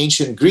ago in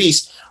ancient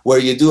Greece, where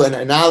you do an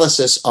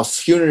analysis of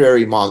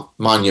funerary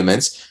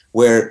monuments,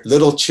 where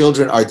little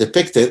children are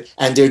depicted,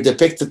 and they're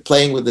depicted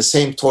playing with the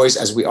same toys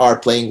as we are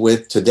playing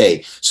with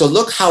today. So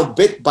look how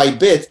bit by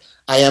bit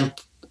I am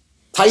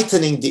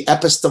tightening the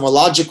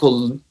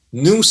epistemological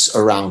noose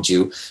around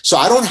you. So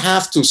I don't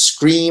have to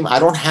scream, I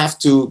don't have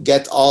to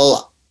get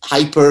all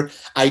hyper.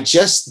 I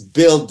just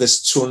build this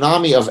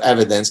tsunami of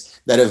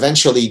evidence that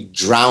eventually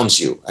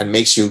drowns you and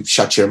makes you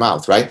shut your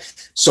mouth, right?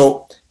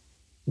 So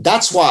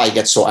that's why I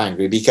get so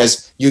angry,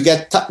 because you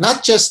get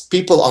not just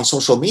people on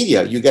social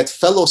media, you get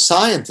fellow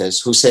scientists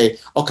who say,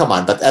 oh, come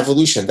on, but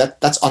evolution,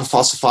 that's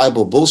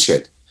unfalsifiable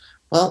bullshit.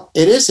 Well,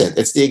 it isn't.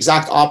 It's the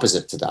exact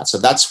opposite to that. So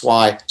that's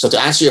why, so to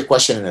answer your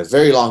question in a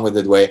very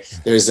long-winded way,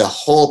 there's a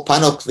whole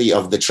panoply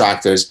of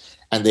detractors,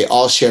 and they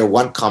all share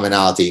one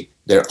commonality.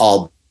 They're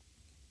all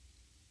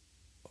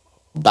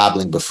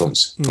babbling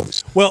buffoons.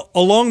 Well,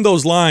 along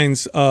those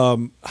lines,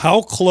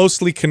 how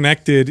closely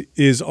connected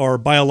is our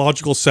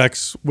biological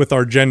sex with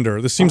our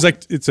gender? This seems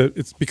like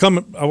it's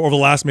become, over the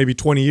last maybe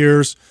 20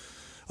 years,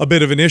 a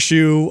bit of an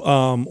issue,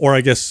 or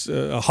I guess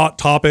a hot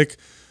topic,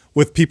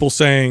 with people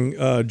saying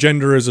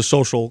gender is a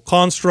social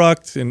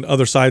construct, and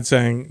other sides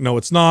saying, no,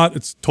 it's not.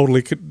 It's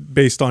totally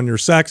based on your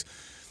sex.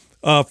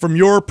 From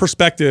your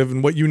perspective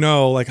and what you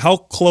know, like, how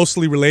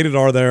closely related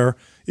are there?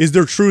 Is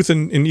there truth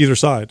in either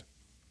side?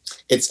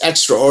 it's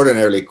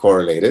extraordinarily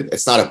correlated.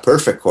 It's not a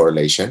perfect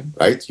correlation,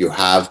 right? You do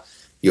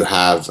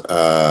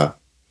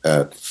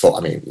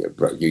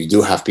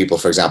have people,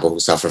 for example, who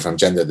suffer from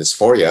gender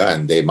dysphoria,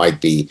 and they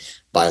might be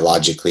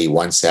biologically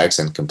one sex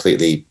and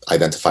completely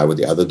identify with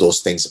the other.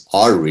 Those things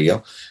are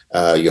real.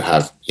 You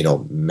have,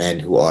 men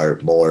who are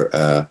more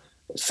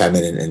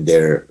feminine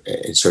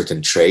in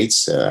certain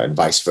traits, and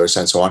vice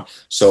versa, and so on.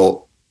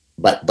 So,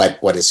 but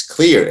what is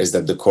clear is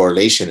that the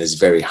correlation is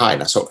very high.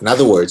 Now, so in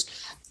other words,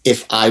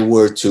 if I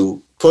were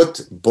to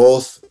put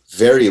both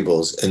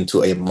variables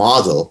into a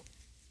model,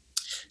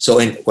 so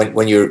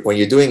when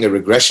you're doing a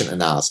regression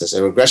analysis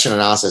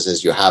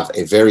is you have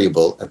a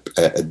variable,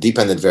 a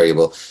dependent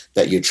variable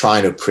that you're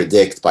trying to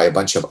predict by a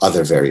bunch of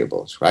other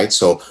variables, right?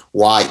 So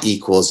y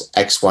equals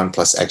x1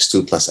 plus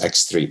x2 plus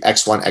x3.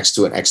 x1,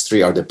 x2, and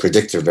x3 are the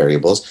predictor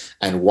variables,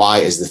 and y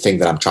is the thing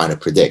that I'm trying to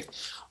predict.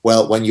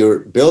 Well, when you're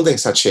building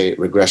such a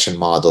regression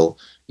model,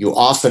 you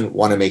often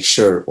want to make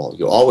sure,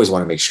 you always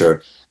want to make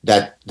sure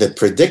that the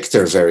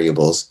predictor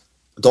variables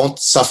don't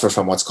suffer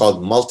from what's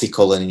called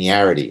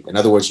multicollinearity. In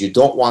other words, you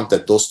don't want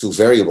that those two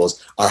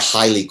variables are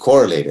highly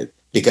correlated,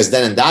 because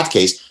then in that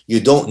case, you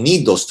don't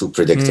need those two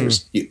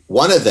predictors.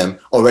 One of them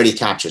already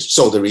captures.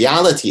 So the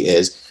reality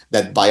is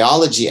that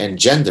biology and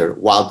gender,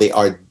 while they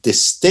are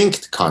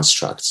distinct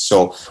constructs,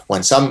 so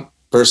when some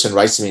person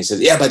writes to me and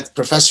says, yeah, but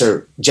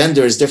professor,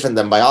 gender is different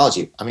than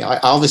biology. I mean, I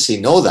obviously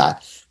know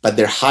that, but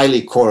they're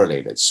highly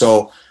correlated.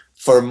 So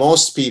for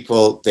most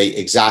people, they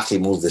exactly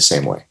move the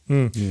same way.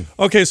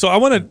 Okay, so I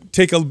want to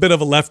take a bit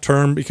of a left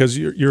turn, because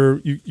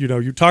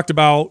you talked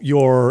about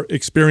your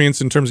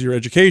experience in terms of your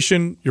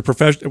education, your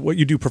profession, what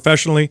you do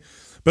professionally,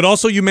 but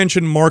also you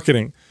mentioned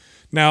marketing.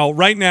 Now,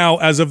 right now,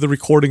 as of the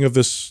recording of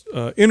this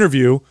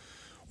interview,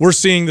 we're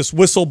seeing this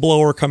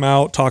whistleblower come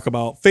out, talk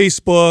about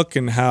Facebook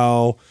and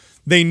how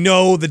they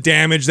know the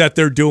damage that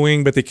they're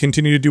doing, but they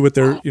continue to do what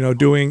they're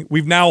doing.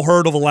 We've now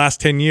heard over the last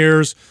 10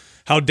 years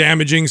how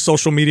damaging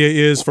social media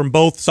is from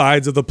both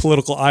sides of the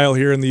political aisle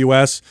here in the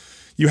U.S.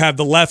 You have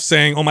the left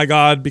saying, oh my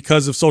God,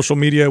 because of social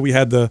media, we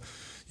had the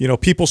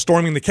people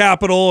storming the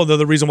Capitol, they're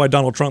the reason why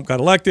Donald Trump got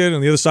elected.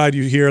 And the other side,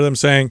 you hear them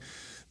saying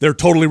they're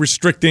totally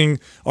restricting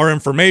our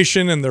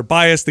information and they're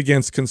biased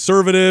against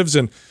conservatives,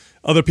 and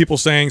other people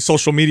saying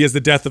social media is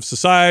the death of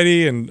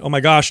society, and oh my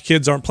gosh,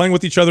 kids aren't playing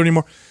with each other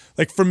anymore.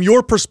 Like, from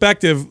your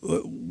perspective,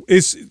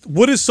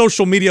 what does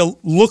social media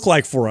look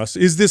like for us?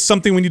 Is this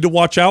something we need to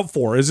watch out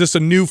for? Is this a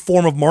new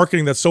form of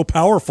marketing that's so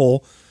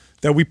powerful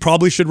that we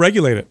probably should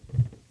regulate it?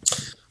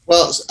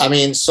 Well, I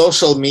mean,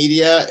 social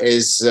media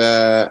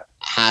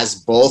has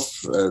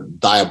both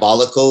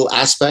diabolical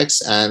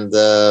aspects and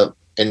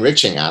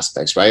enriching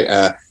aspects,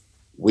 right?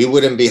 We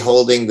wouldn't be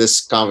holding this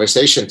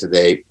conversation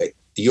today.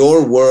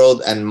 Your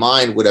world and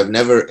mine would have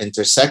never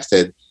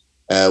intersected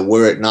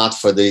were it not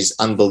for these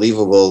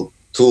unbelievable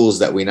tools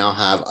that we now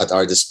have at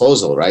our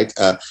disposal, right?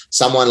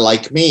 Someone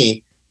like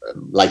me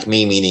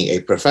meaning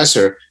a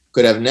professor,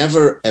 could have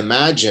never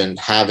imagined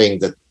having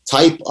the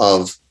type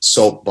of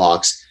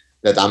soapbox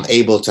that I'm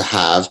able to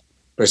have,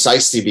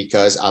 precisely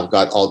because I've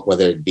got all,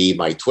 whether it be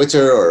my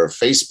Twitter or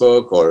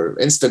Facebook or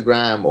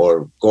Instagram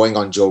or going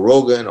on Joe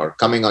Rogan or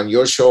coming on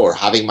your show or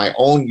having my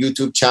own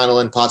YouTube channel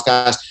and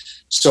podcast.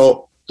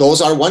 So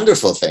those are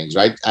wonderful things,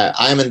 right?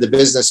 I'm in the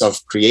business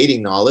of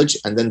creating knowledge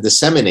and then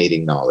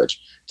disseminating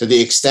knowledge. To the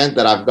extent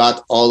that I've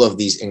got all of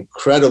these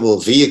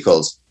incredible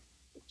vehicles,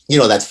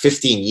 that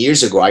 15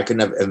 years ago I couldn't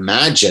have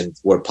imagined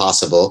were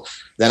possible,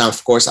 then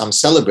of course I'm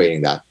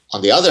celebrating that.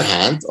 On the other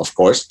hand, of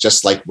course,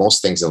 just like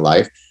most things in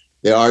life,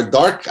 there are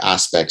dark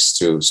aspects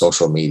to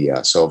social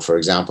media. So, for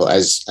example, I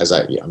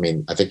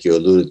think you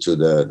alluded to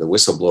the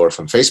whistleblower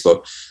from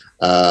Facebook.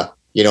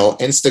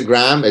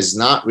 Instagram is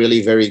not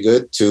really very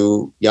good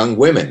to young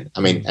women.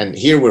 I mean, and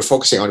here we're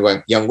focusing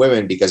on young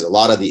women because a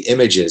lot of the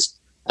images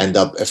end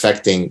up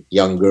affecting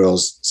young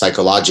girls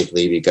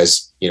psychologically,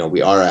 because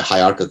we are a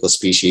hierarchical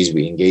species.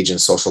 We engage in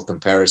social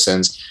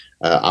comparisons.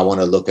 I want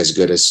to look as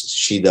good as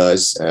she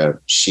does.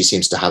 She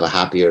seems to have a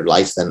happier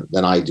life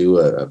than I do,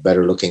 a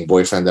better looking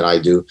boyfriend than I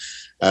do,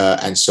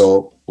 and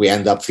so we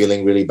end up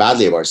feeling really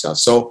badly of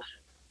ourselves. So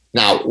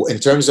now, in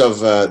terms of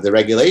the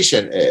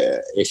regulation,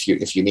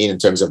 if you mean in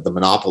terms of the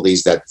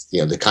monopolies that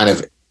the kind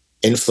of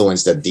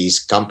influence that these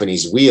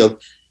companies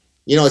wield,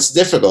 it's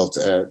difficult.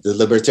 The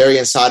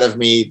libertarian side of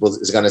me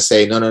is going to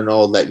say,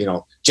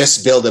 no,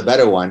 just build a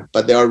better one.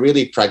 But there are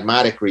really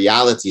pragmatic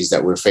realities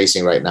that we're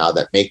facing right now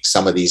that make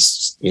some of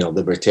these,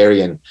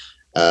 libertarian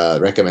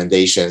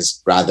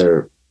recommendations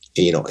rather,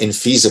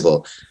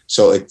 infeasible.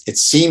 So it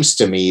seems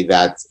to me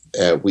that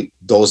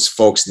those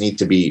folks need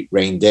to be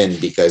reined in,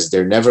 because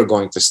they're never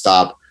going to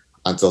stop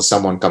until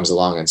someone comes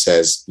along and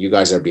says, you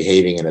guys are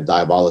behaving in a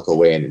diabolical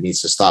way and it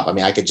needs to stop. I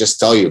mean, I could just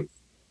tell you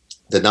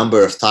the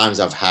number of times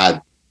I've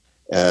had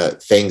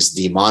things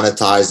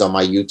demonetized on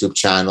my YouTube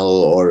channel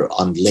or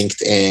on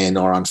LinkedIn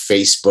or on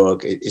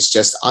Facebook. It's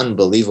just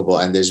unbelievable.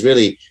 And there's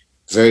really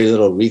very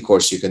little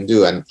recourse you can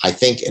do. And I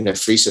think in a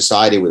free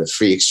society with a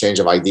free exchange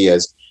of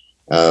ideas,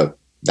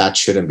 that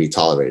shouldn't be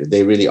tolerated.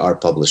 They really are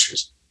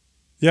publishers.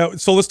 Yeah.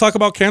 So let's talk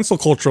about cancel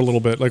culture a little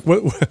bit. Like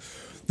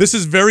this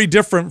is very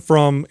different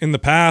from in the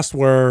past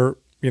where,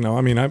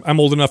 I'm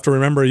old enough to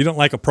remember you don't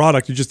like a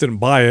product, you just didn't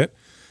buy it.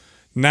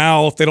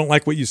 Now, if they don't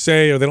like what you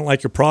say or they don't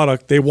like your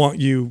product, they want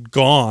you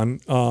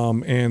gone,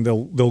 and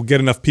they'll get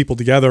enough people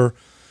together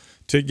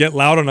to get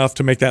loud enough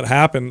to make that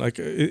happen. Like,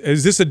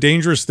 is this a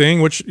dangerous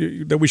thing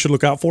that we should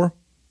look out for?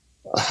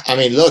 I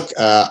mean, look,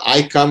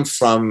 I come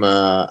from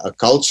a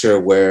culture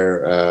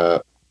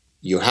where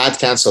you had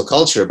cancel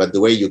culture, but the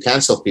way you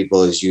cancel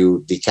people is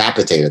you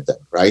decapitated them,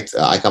 right?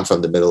 I come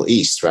from the Middle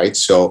East, right?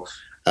 So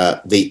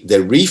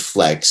the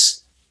reflex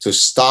to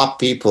stop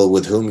people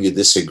with whom you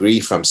disagree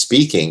from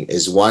speaking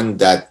is one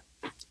that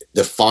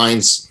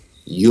defines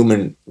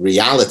human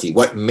reality.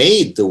 What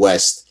made the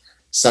West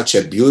such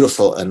a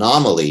beautiful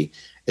anomaly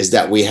is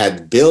that we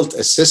had built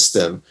a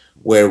system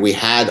where we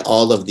had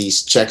all of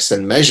these checks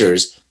and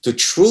measures to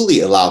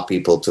truly allow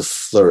people to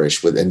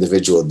flourish with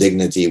individual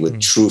dignity, with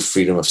true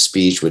freedom of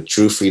speech, with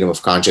true freedom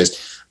of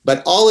conscience.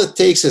 But all it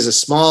takes is a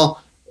small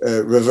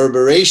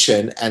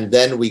reverberation, and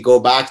then we go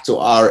back to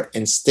our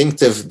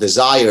instinctive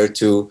desire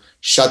to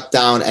shut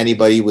down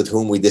anybody with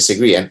whom we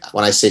disagree. And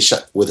when I say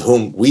with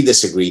whom we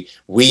disagree,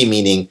 we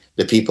meaning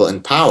the people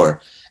in power.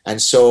 And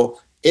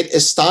so it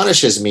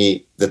astonishes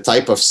me the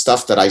type of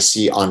stuff that I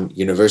see on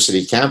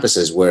university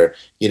campuses where,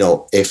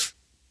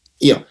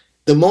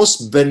 the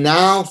most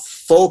banal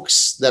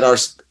folks that are,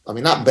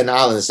 not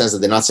banal in the sense that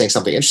they're not saying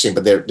something interesting,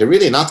 but they're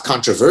really not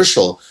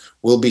controversial,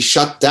 will be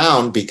shut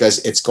down because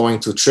it's going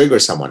to trigger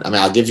someone.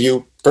 I'll give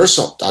you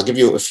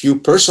a few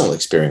personal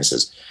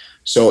experiences.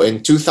 So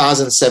in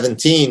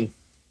 2017,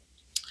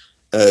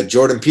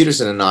 Jordan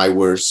Peterson and I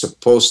were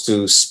supposed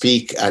to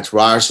speak at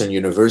Ryerson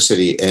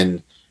University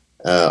in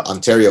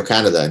Ontario,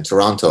 Canada, in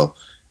Toronto.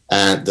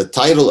 And the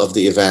title of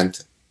the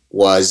event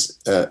was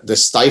The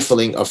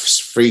Stifling of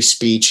Free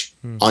Speech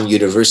on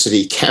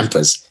University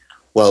Campus.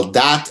 Well,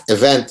 that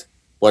event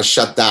was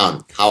shut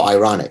down. How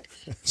ironic.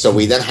 So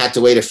we then had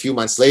to wait a few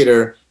months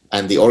later,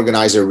 and the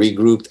organizer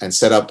regrouped and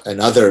set up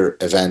another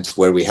event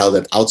where we held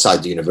it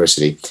outside the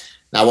university.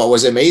 Now, what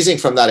was amazing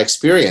from that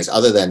experience,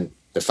 other than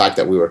the fact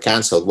that we were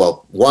canceled,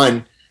 well,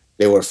 one,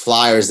 there were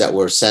flyers that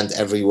were sent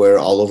everywhere,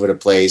 all over the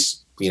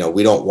place.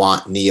 We don't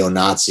want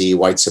neo-Nazi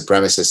white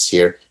supremacists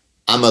here.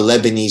 I'm a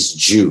Lebanese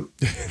Jew.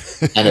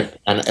 and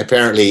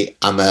apparently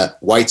I'm a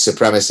white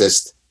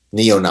supremacist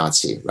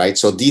neo-Nazi, right?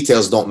 So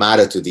details don't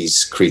matter to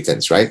these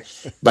cretins, right?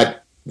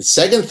 But the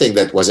second thing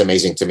that was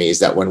amazing to me is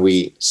that when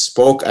we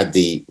spoke at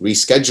the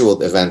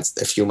rescheduled event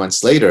a few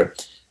months later,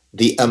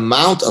 the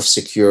amount of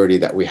security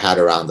that we had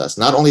around us,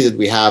 not only did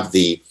we have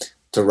the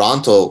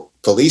Toronto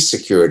police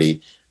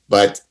security,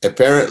 but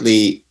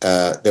apparently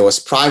there was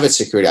private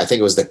security. I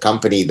think it was the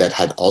company that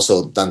had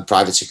also done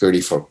private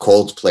security for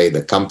Coldplay,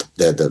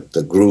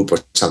 the group or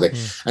something.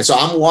 And so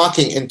I'm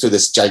walking into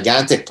this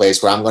gigantic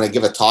place where I'm going to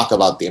give a talk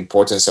about the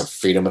importance of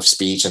freedom of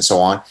speech and so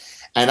on.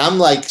 And I'm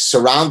like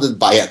surrounded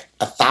by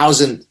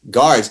 1,000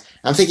 guards.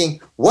 I'm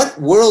thinking, what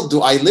world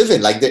do I live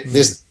in? Like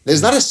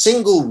there's not a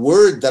single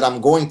word that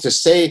I'm going to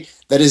say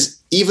that is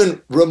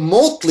even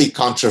remotely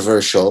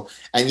controversial,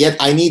 and yet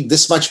I need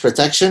this much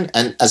protection.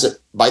 And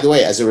by the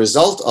way, as a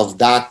result of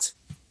that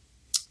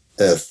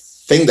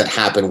thing that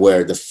happened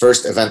where the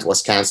first event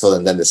was canceled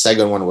and then the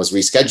second one was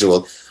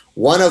rescheduled,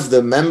 one of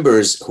the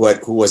members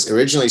who was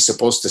originally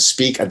supposed to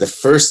speak at the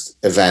first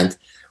event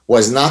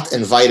was not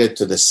invited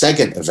to the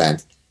second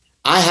event.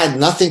 I had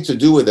nothing to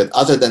do with it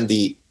other than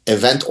the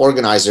event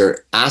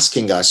organizer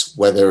asking us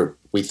whether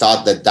we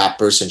thought that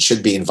person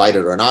should be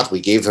invited or not.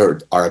 We gave her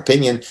our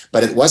opinion,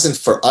 but it wasn't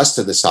for us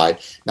to decide.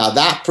 Now,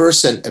 that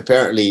person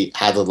apparently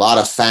had a lot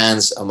of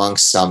fans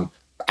amongst some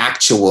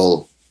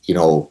actual,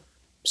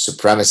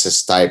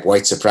 supremacist type,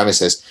 white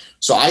supremacists.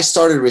 So I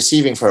started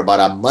receiving for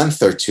about a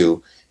month or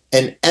two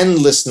an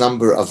endless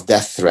number of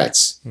death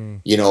threats.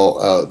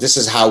 This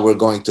is how we're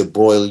going to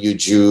boil you,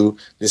 Jew.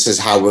 This is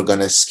how we're going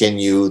to skin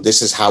you.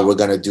 This is how we're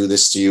going to do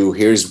this to you.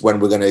 Here's when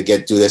we're going to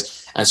do this.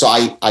 And so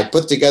I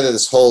put together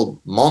this whole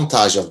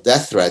montage of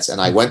death threats, and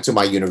I went to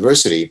my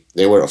university.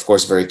 They were, of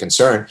course, very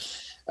concerned.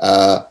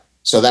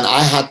 So then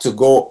I had to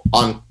go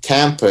on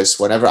campus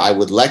whenever I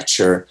would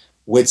lecture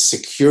with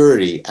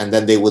security, and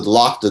then they would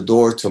lock the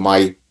door to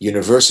my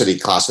university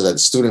class so that the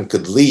student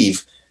could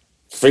leave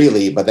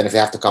freely, but then if they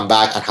have to come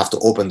back, I'd have to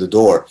open the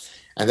door.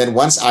 And then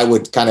once I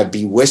would kind of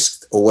be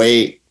whisked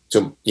away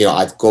to,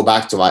 I'd go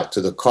back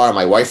to the car,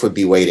 my wife would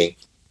be waiting.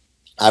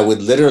 I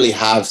would literally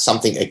have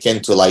something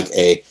akin to like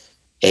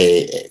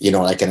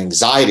like an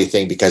anxiety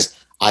thing, because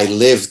I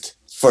lived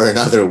for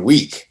another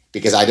week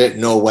because I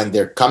didn't know when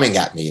they're coming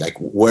at me, like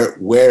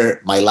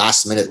where my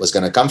last minute was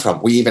going to come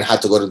from. We even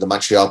had to go to the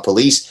Montreal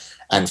police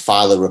and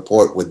file a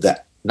report with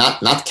the,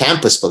 not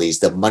campus police,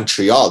 the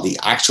Montreal, the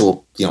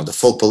actual, the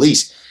full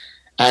police.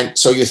 And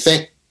so you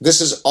think this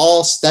is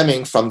all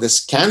stemming from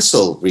this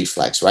cancel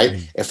reflex,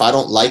 right? If I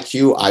don't like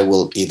you, I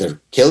will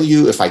either kill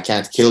you. If I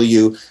can't kill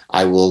you,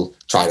 I will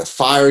try to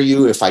fire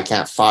you. If I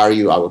can't fire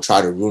you, I will try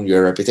to ruin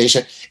your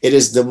reputation. It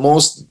is the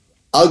most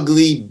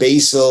ugly,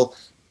 basal,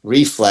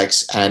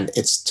 reflex, and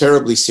it's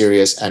terribly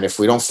serious. And if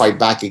we don't fight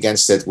back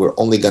against it, we're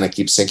only going to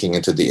keep sinking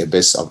into the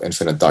abyss of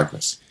infinite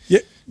darkness. Yeah.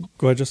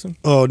 Go ahead, Justin.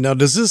 Oh, now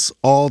does this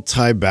all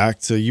tie back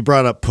to, you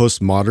brought up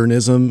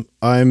postmodernism.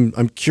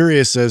 I'm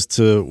curious as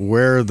to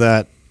where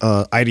that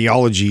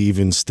ideology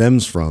even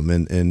stems from,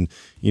 and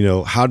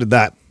how did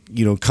that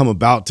come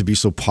about to be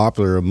so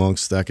popular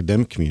amongst the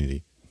academic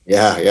community?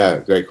 Yeah,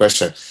 great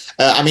question.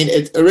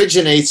 It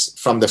originates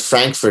from the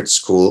Frankfurt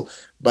School,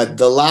 but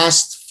the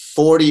last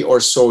 40 or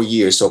so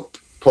years, so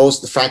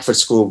post the Frankfurt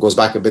School goes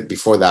back a bit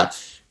before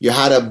that, you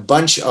had a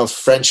bunch of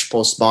French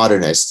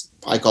postmodernists.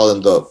 I call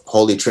them the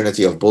holy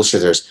trinity of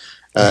bullshitters.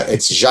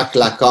 It's Jacques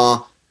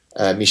Lacan,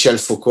 Michel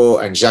Foucault,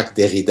 and Jacques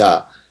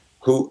Derrida,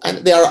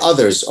 and there are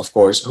others, of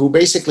course, who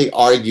basically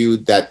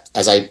argued that,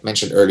 as I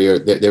mentioned earlier,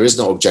 there is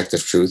no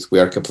objective truth. We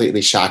are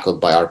completely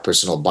shackled by our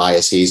personal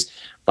biases,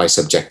 by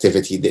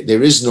subjectivity.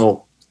 There is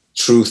no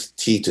truth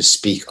to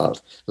speak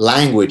of.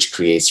 Language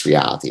creates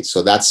reality.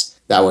 So that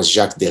was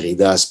Jacques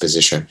Derrida's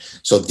position.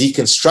 So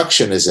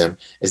deconstructionism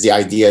is the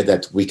idea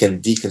that we can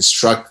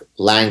deconstruct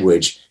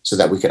language so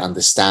that we can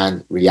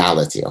understand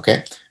reality,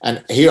 okay?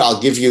 And here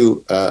I'll give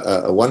you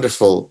a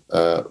wonderful,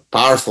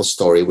 powerful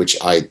story, which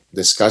I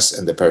discuss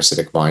in The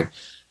Parasitic Mind,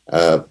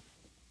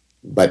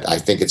 but I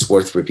think it's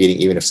worth repeating,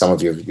 even if some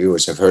of your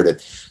viewers have heard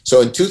it.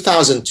 So in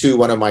 2002,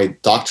 one of my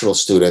doctoral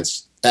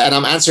students, and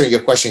I'm answering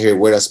your question here,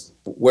 where's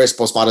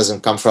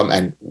postmodernism come from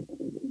and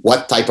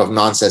what type of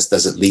nonsense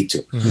does it lead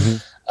to?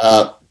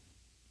 Mm-hmm.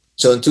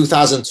 So in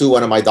 2002,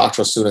 one of my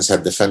doctoral students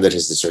had defended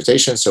his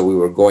dissertation. So we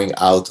were going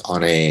out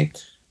on a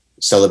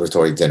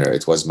celebratory dinner.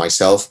 It was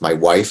myself, my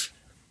wife,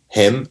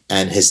 him,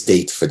 and his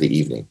date for the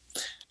evening.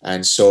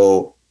 And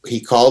so he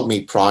called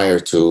me prior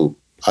to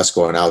us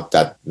going out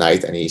that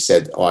night, and he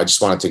said, I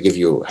just wanted to give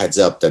you a heads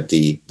up that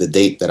the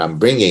date that I'm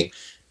bringing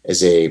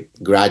is a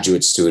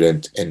graduate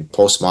student in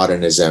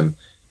postmodernism,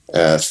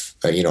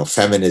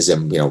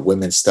 feminism,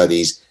 women's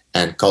studies,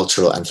 and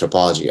cultural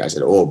anthropology. I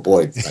said, oh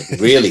boy, like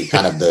really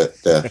kind of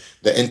the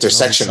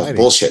intersection of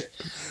bullshit.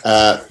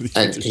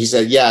 And he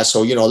said, yeah,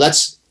 so,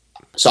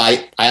 so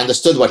I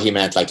understood what he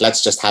meant. Like,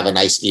 let's just have a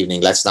nice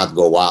evening. Let's not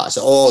go wild. I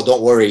said, oh,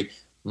 don't worry.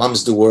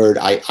 Mum's the word.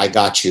 I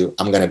got you.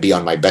 I'm going to be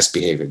on my best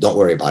behavior. Don't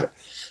worry about it.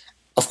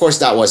 Of course,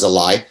 that was a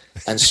lie.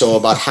 And so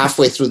about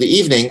halfway through the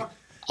evening,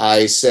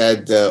 I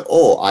said,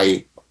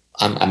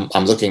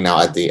 I'm looking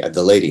now at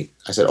the lady.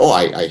 I said,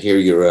 I hear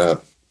you're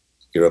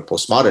a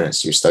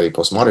postmodernist. You study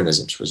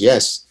postmodernism. She goes,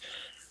 yes.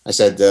 I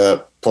said,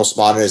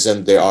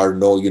 postmodernism, there are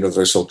no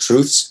universal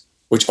truths,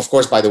 which, of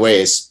course, by the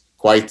way, is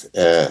quite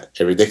a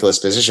ridiculous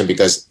position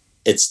because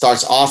it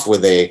starts off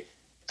with a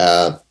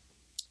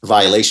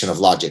violation of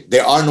logic.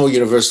 There are no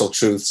universal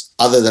truths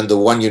other than the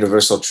one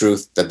universal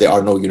truth that there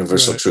are no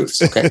universal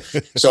truths. Okay.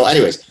 So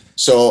anyways,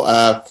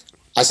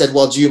 I said,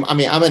 well,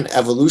 I'm an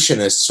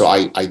evolutionist, so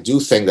I do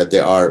think that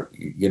there are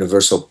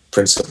universal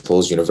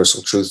principles,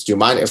 universal truths. Do you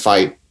mind if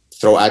I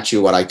throw at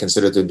you what I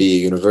consider to be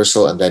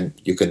universal, and then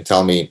you can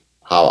tell me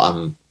how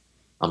I'm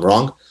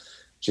wrong?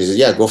 She said,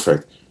 yeah, go for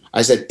it.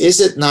 I said, is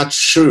it not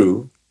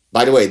true?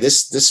 By the way,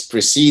 this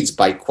precedes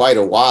by quite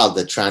a while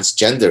the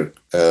transgender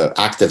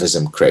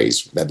activism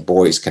craze that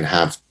boys can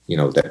have,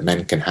 that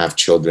men can have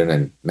children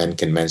and men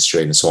can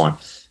menstruate and so on.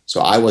 So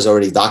I was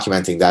already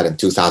documenting that in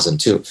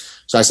 2002.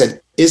 So I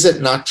said, is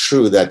it not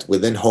true that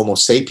within Homo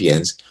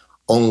sapiens,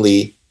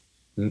 only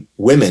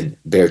women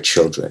bear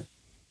children?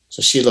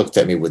 So she looked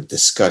at me with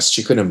disgust.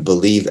 She couldn't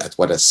believe at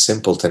what a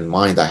simpleton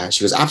mind I had.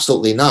 She goes,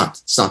 absolutely not.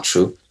 It's not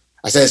true.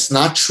 I said, it's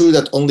not true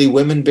that only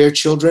women bear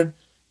children?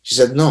 She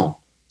said, no.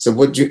 So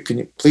can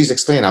you please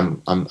explain?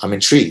 I'm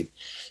intrigued.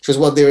 She goes,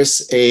 well, there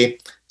is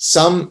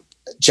some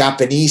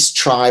Japanese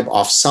tribe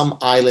off some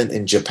island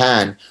in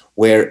Japan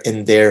where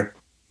in their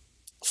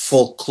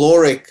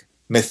folkloric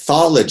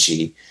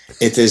mythology,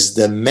 it is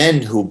the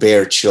men who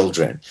bear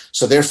children.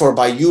 So therefore,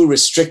 by you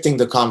restricting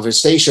the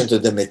conversation to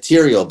the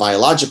material,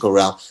 biological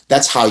realm,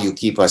 that's how you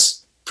keep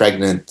us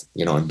pregnant,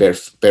 and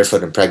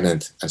barefoot and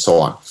pregnant and so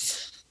on.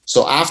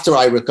 So after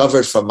I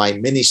recovered from my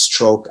mini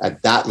stroke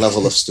at that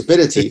level of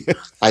stupidity,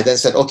 I then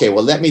said, okay,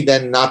 well, let me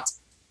then not,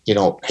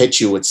 hit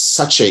you with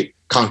such a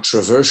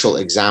controversial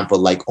example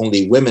like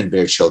only women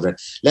bear children.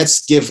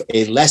 Let's give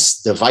a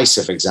less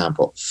divisive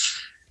example.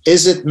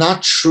 Is it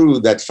not true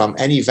that from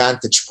any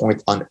vantage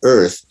point on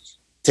Earth,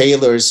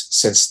 tailors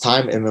since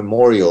time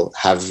immemorial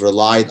have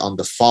relied on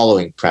the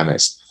following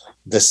premise?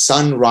 The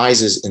sun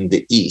rises in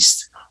the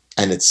east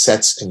and it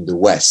sets in the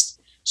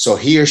west. So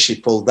here she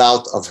pulled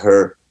out of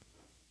her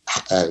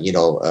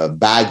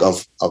bag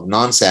of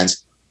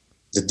nonsense,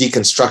 the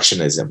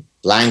deconstructionism,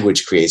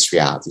 language creates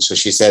reality. So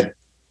she said,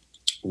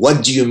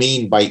 what do you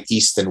mean by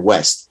east and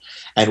west?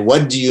 And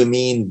what do you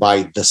mean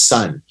by the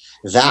sun?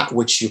 That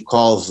which you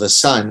call the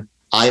sun,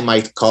 I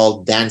might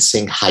call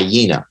dancing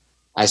hyena.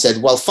 I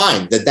said, well,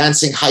 fine. The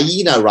dancing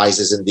hyena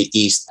rises in the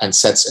east and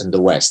sets in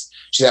the west.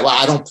 She said, well,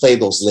 I don't play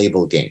those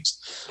label games.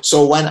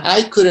 So when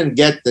I couldn't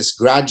get this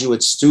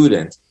graduate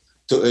student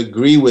to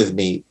agree with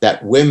me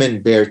that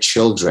women bear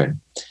children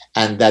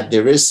and that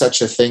there is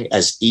such a thing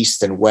as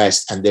East and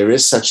West, and there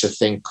is such a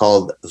thing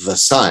called the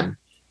sun,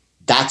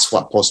 that's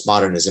what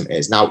postmodernism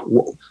is. Now,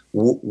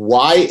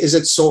 why is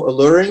it so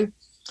alluring?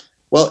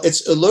 Well,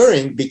 it's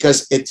alluring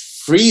because it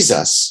frees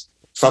us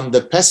from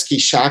the pesky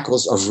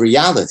shackles of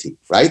reality,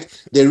 right?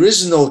 There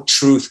is no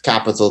truth,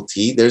 capital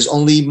T. There's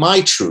only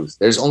my truth.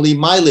 There's only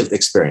my lived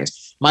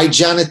experience. My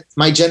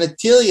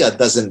genitalia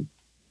doesn't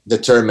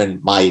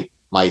determine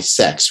my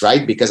sex,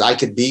 right? Because I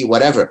could be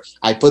whatever.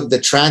 I put the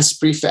trans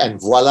prefix and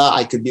voila,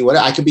 I could be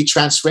whatever. I could be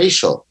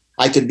transracial.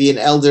 I could be an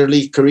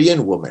elderly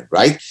Korean woman,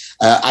 right?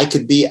 I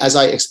could be, as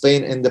I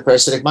explained in The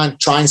Parasitic Mind,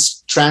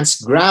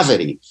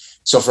 transgravity.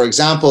 So, for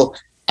example,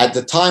 at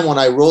the time when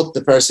I wrote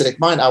The Parasitic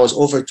Mind, I was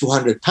over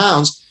 200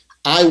 pounds.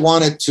 I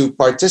wanted to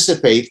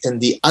participate in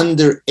the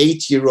under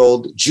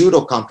 8-year-old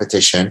judo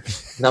competition.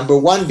 Number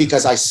one,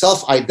 because I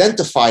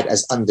self-identified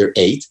as under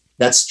 8.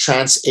 That's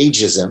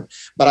trans-ageism.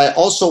 But I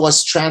also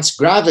was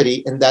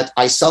transgravity in that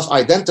I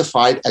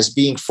self-identified as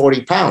being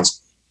 40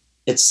 pounds.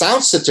 It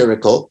sounds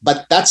satirical,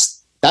 but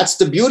that's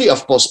the beauty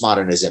of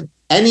postmodernism.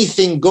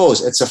 Anything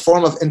goes. It's a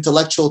form of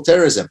intellectual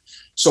terrorism.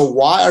 So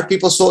why are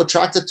people so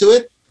attracted to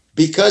it?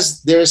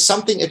 Because there is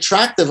something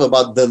attractive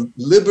about the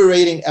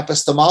liberating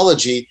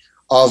epistemology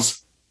of,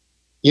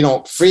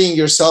 freeing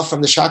yourself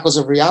from the shackles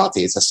of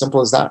reality. It's as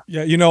simple as that.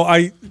 Yeah,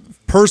 I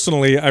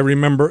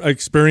remember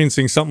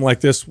experiencing something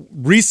like this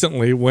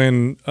recently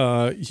when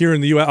here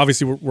in the U.S.,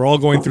 obviously we're all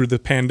going through the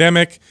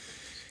pandemic,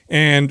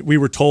 and we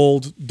were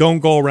told, don't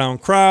go around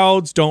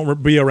crowds,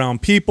 don't be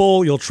around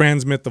people, you'll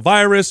transmit the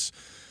virus,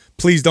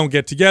 please don't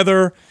get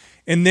together.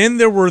 And then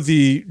there were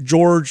the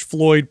George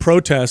Floyd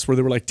protests where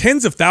there were like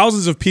tens of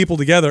thousands of people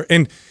together.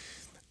 And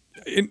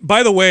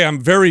by the way, I'm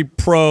very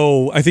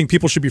I think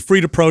people should be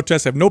free to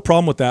protest. I have no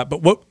problem with that.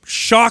 But what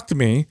shocked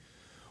me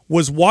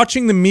was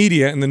watching the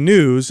media and the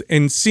news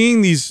and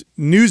seeing these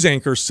news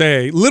anchors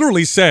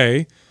literally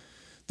say,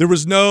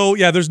 there's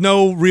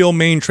no real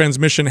main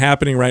transmission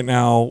happening right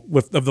now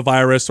of the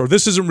virus, or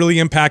this isn't really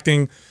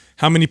impacting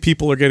how many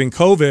people are getting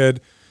COVID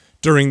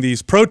during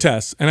these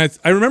protests. And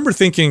I remember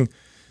thinking,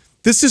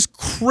 this is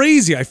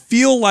crazy. I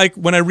feel like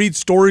when I read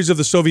stories of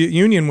the Soviet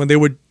Union, when they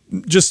would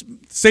just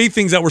say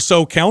things that were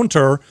so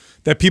counter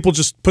that people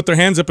just put their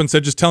hands up and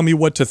said, just tell me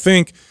what to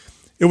think,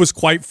 it was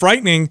quite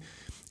frightening.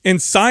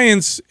 And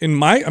science,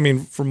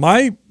 from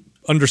my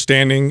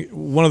understanding,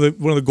 one of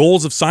the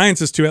goals of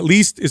science is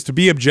to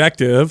be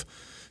objective,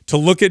 to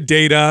look at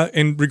data,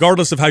 and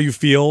regardless of how you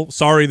feel,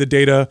 sorry, the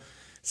data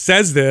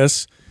says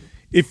this.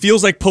 It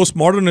feels like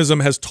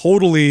postmodernism has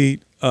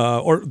totally,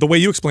 or the way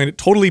you explained it,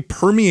 totally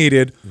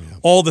permeated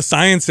all the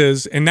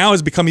sciences and now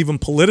has become even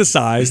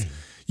politicized.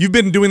 You've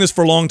been doing this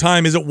for a long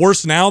time. Is it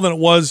worse now than it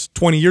was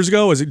 20 years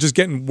ago? Is it just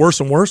getting worse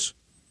and worse?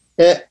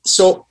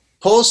 So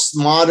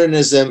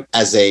postmodernism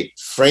as a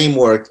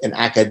framework in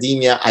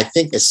academia, I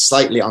think, is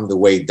slightly on the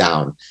way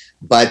down.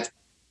 But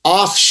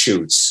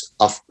offshoots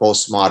of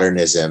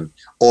postmodernism,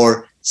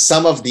 or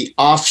some of the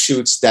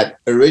offshoots that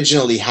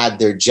originally had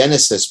their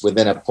genesis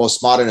within a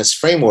postmodernist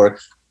framework,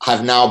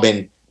 have now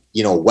been,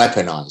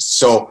 weaponized.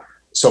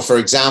 So for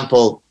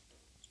example,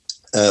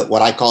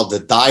 what I call the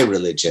DIE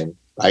religion,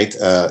 right?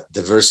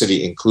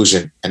 Diversity,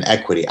 inclusion, and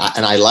equity.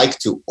 And I like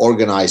to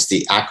organize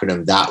the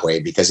acronym that way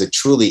because it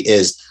truly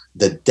is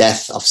the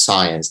death of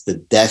science, the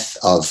death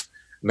of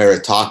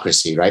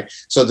meritocracy, right?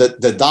 So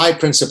the DIE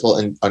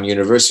principle on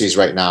universities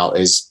right now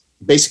is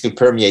basically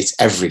permeates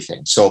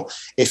everything. So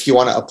if you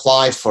want to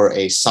apply for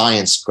a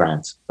science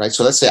grant, right?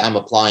 So let's say I'm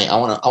applying, I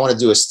want to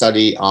do a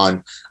study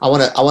on, I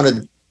want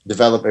to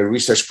develop a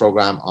research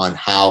program on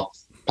how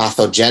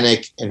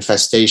pathogenic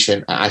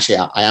infestation, actually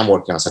I am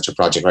working on such a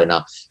project right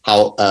now,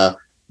 how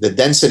the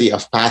density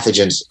of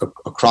pathogens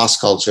across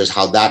cultures,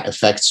 how that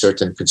affects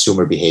certain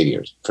consumer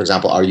behaviors. For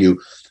example, are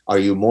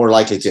you more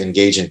likely to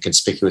engage in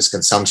conspicuous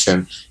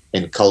consumption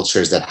in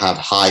cultures that have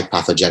high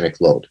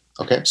pathogenic load?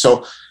 Okay,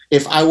 so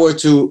if I were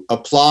to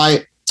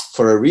apply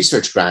for a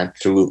research grant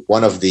through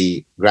one of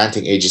the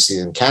granting agencies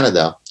in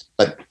Canada,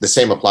 but the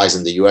same applies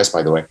in the US,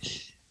 by the way,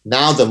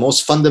 now the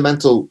most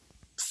fundamental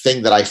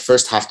thing that I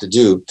first have to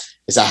do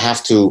is I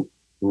have to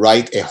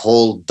write a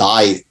whole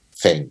DIE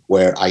thing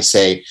where I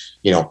say,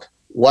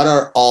 what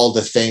are all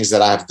the things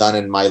that I have done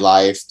in my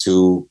life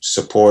to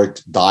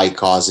support DIE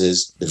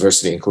causes,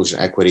 diversity, inclusion,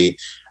 equity?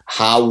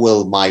 How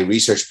will my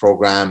research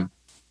program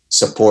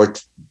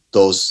support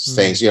those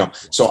things?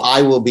 So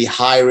I will be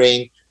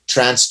hiring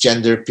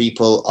transgender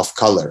people of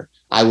color.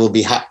 I will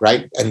be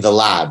right in the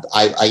lab.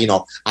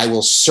 I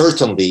will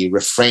certainly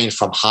refrain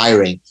from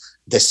hiring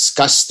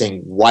disgusting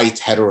white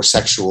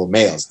heterosexual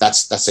males.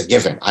 That's a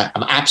given.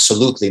 I'm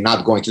absolutely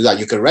not going to do that.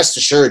 You can rest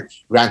assured,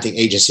 granting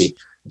agency,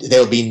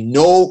 there'll be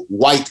no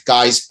white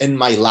guys in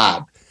my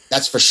lab.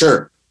 That's for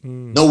sure.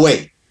 No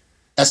way.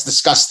 That's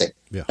disgusting.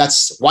 Yeah.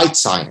 That's white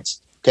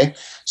science. Okay.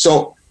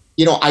 So,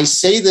 I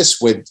say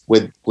this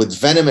with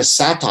venomous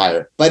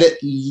satire, but it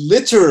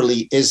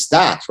literally is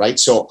that, right?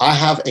 So I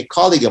have a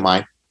colleague of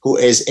mine who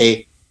is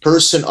a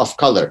person of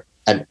color,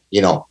 and,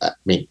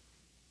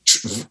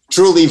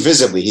 truly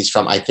visibly, he's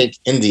from, I think,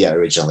 India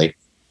originally.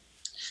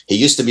 He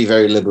used to be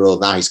very liberal.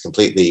 Now he's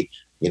completely,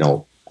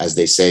 as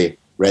they say,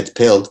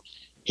 red-pilled.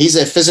 He's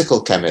a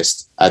physical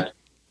chemist at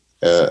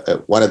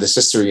one of the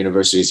sister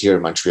universities here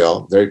in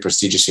Montreal, very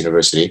prestigious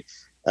university.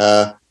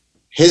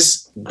 His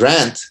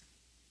grant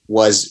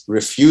was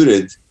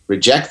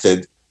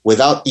rejected,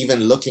 without even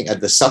looking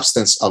at the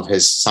substance of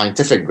his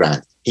scientific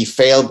grant. He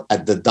failed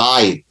at the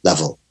dye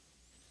level.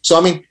 So,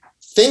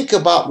 think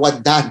about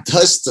what that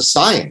does to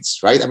science,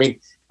 right?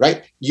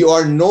 Right? You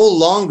are no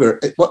longer,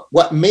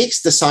 what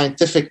makes the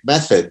scientific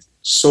method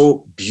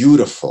so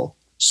beautiful,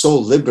 so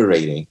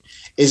liberating,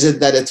 is it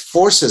that it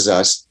forces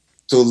us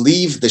to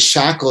leave the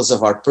shackles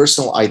of our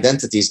personal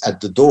identities at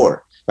the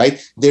door, right?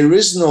 There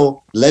is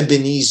no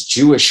Lebanese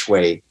Jewish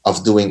way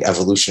of doing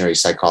evolutionary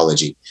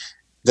psychology.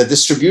 The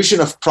distribution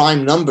of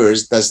prime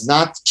numbers does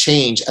not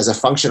change as a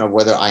function of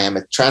whether I am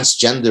a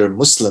transgender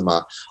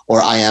Muslima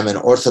or I am an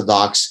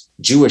Orthodox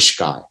Jewish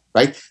guy,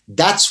 right?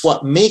 That's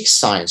what makes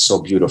science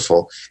so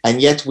beautiful.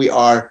 And yet we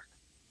are,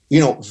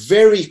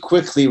 very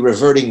quickly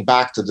reverting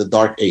back to the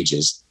dark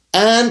ages.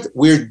 And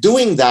we're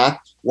doing that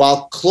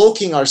while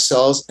cloaking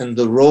ourselves in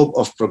the robe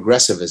of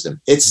progressivism.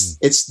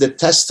 It's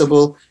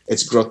detestable,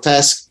 it's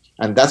grotesque,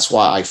 and that's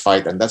why I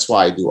fight, and that's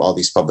why I do all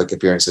these public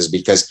appearances,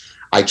 because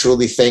I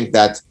truly think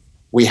that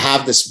we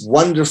have this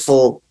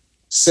wonderful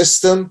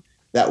system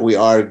that we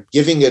are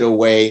giving it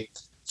away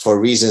for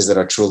reasons that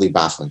are truly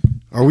baffling.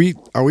 Are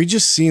we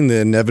just seeing the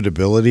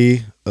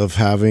inevitability of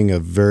having a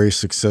very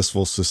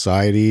successful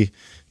society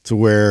to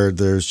where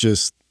there's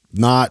just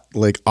not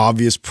like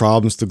obvious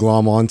problems to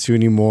glom onto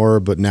anymore,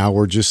 but now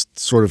we're just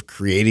sort of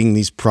creating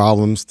these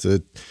problems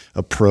to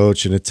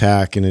approach and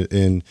attack, and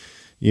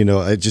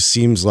it just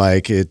seems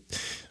like it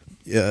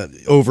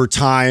over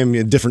time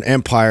different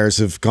empires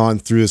have gone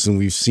through this and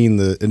we've seen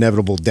the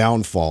inevitable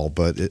downfall.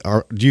 But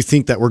do you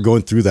think that we're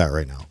going through that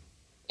right now?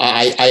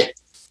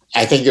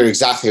 I think you're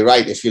exactly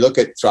right. If you look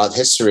at throughout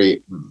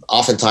history,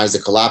 oftentimes the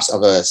collapse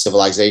of a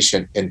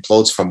civilization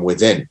implodes from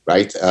within,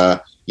 right?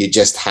 You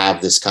just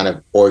have this kind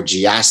of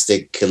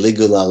orgiastic,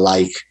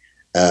 Caligula-like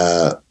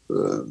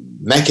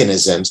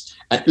mechanisms.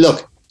 And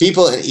look,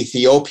 people in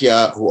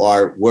Ethiopia who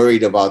are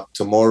worried about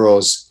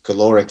tomorrow's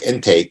caloric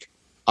intake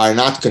are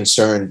not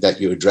concerned that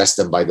you address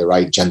them by the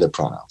right gender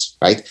pronouns,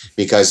 right?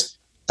 Because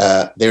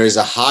there is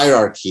a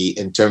hierarchy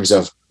in terms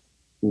of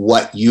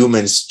what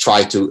humans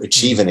try to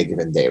achieve in a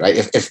given day,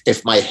 right?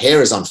 If my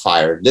hair is on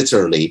fire,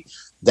 literally,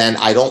 then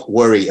I don't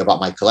worry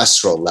about my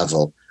cholesterol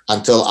level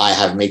until I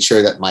have made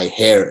sure that my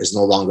hair is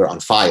no longer on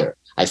fire.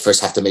 I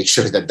first have to make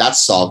sure that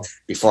that's solved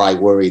before I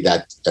worry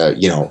that,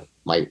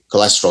 my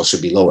cholesterol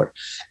should be lower.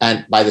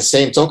 And by the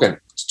same token,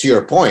 to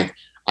your point,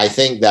 I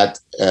think that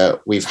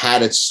we've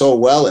had it so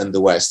well in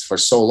the West for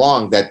so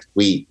long that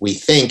we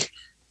think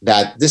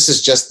that this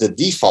is just the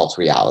default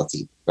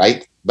reality,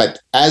 right? But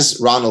as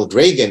Ronald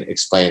Reagan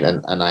explained,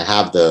 and I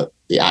have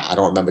I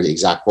don't remember the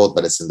exact quote,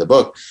 but it's in the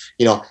book,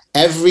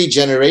 every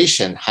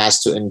generation has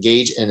to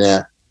engage in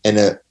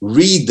a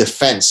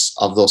redefense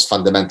of those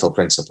fundamental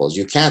principles.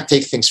 You can't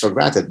take things for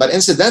granted. But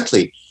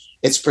incidentally,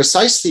 it's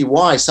precisely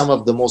why some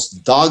of the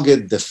most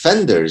dogged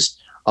defenders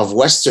of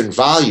Western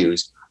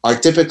values are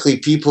typically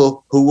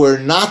people who were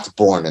not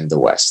born in the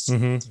West.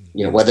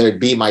 Mm-hmm. Whether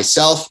it be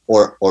myself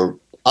or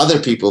other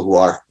people who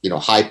are,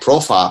 high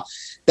profile.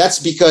 That's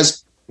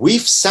because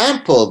we've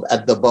sampled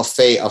at the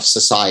buffet of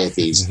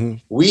societies. Mm-hmm.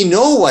 We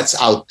know what's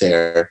out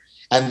there.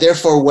 And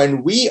therefore,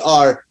 when we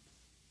are,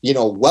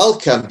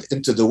 welcomed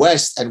into the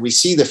West and we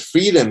see the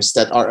freedoms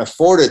that are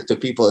afforded to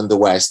people in the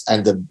West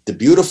and the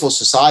beautiful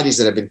societies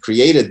that have been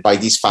created by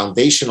these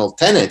foundational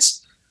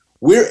tenets,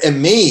 we're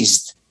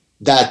amazed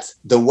that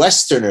the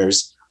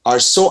Westerners are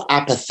so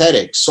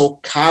apathetic, so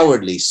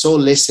cowardly, so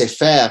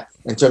laissez-faire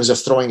in terms of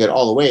throwing it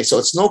all away. So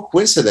it's no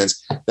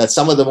coincidence that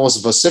some of the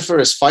most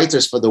vociferous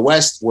fighters for the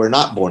West were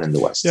not born in the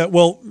West. Yeah,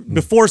 well,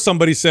 before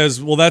somebody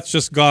says, well, that's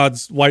just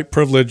God's white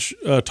privilege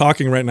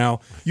talking right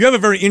now, you have a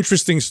very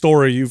interesting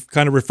story. You've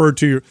kind of referred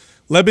to your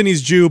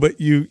Lebanese Jew, but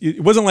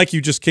it wasn't like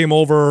you just came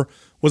over,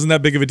 wasn't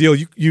that big of a deal.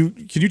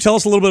 Can you tell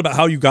us a little bit about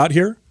how you got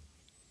here?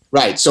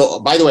 Right. So,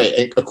 by the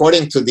way,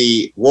 according to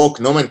the woke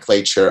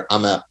nomenclature,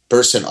 I'm a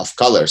person of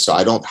color. So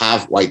I don't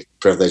have white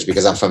privilege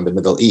because I'm from the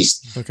Middle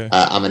East. Okay.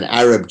 I'm an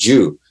Arab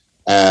Jew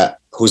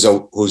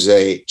who's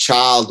a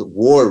child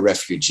war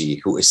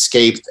refugee who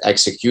escaped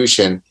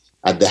execution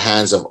at the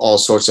hands of all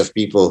sorts of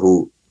people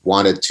who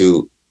wanted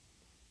to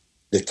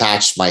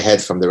detach my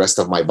head from the rest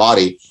of my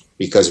body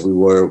because we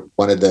were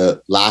one of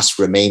the last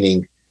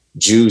remaining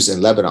Jews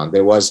in Lebanon.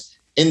 There was,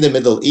 in the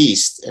Middle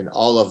East and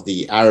all of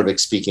the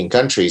Arabic-speaking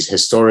countries,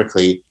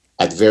 historically,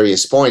 at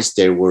various points,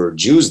 there were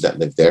Jews that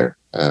lived there.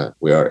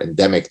 We are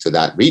endemic to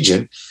that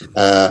region.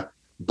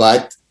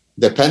 But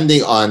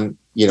depending on,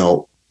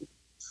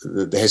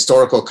 the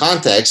historical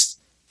context,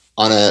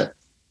 on a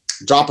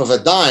drop of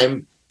a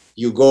dime,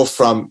 you go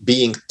from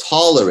being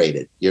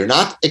tolerated. You're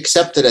not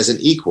accepted as an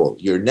equal.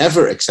 You're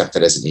never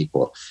accepted as an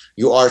equal.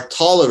 You are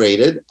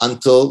tolerated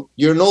until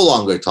you're no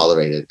longer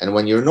tolerated. And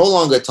when you're no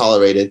longer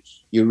tolerated,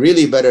 you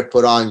really better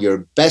put on your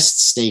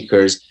best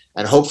sneakers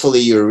and hopefully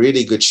you're in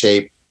really good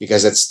shape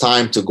because it's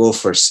time to go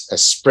for a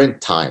sprint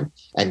time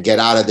and get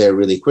out of there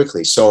really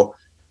quickly. So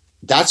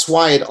that's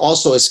why it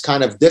also is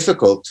kind of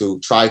difficult to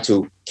try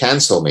to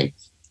cancel me,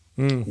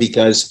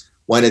 because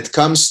when it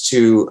comes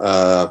to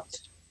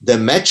the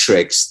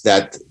metrics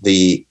that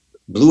the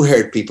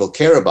blue-haired people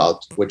care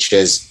about, which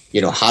is,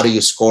 how do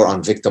you score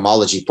on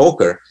victimology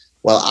poker?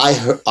 Well,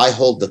 I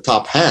hold the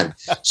top hand.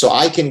 So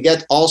I can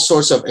get all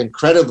sorts of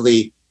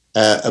incredibly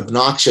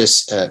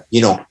obnoxious,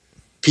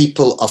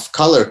 people of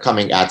color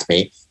coming at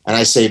me. And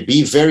I say,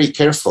 be very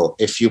careful.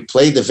 If you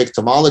play the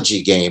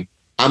victimology game,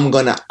 I'm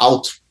going to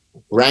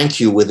outrank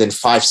you within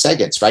 5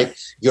 seconds, right?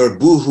 You're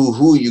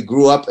boo-hoo-hoo. You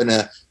grew up in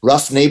a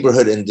rough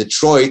neighborhood in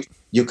Detroit.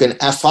 You can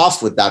F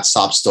off with that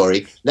sob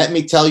story. Let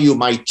me tell you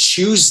my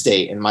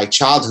Tuesday in my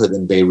childhood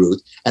in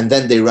Beirut. And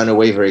then they run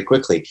away very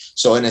quickly.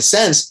 So in a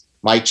sense,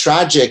 my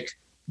tragic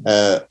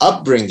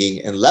upbringing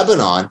in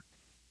Lebanon,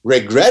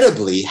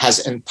 regrettably,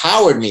 has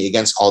empowered me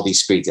against all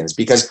these cretins,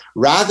 because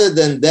rather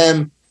than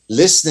them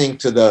listening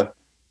to the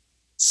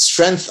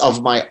strength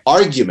of my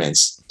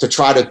arguments to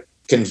try to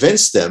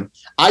convince them,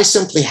 I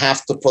simply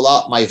have to pull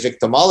out my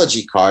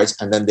victimology cards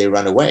and then they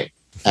run away.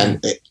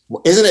 And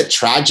isn't it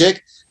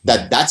tragic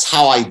that that's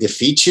how I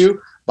defeat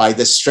you, by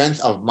the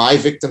strength of my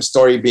victim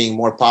story being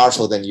more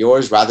powerful than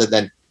yours, rather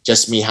than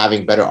just me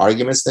having better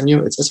arguments than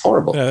you? It's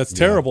horrible. Yeah, it's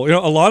terrible.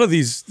 A lot of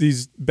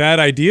these bad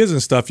ideas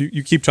and stuff,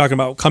 you keep talking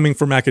about coming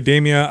from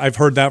academia. I've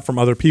heard that from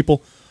other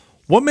people.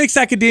 What makes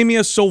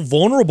academia so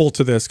vulnerable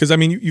to this? Because, I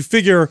mean, you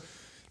figure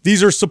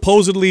these are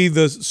supposedly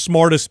the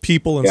smartest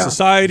people in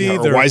society.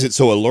 Yeah, or why is it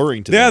so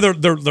alluring to them? Yeah,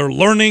 they're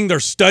learning, they're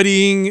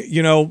studying.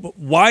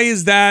 Why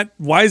is that?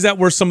 Why is that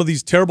where some of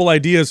these terrible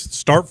ideas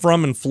start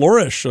from and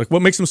flourish? Like,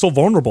 what makes them so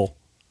vulnerable?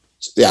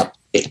 Yeah,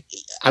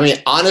 I mean,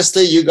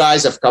 honestly, you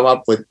guys have come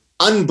up with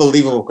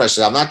unbelievable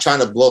questions. I'm not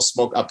trying to blow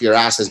smoke up your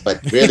asses, but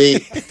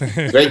really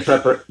great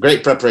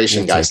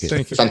preparation, guys.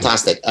 Thank you.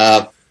 Fantastic.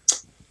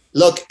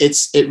 Look,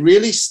 it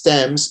really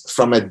stems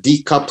from a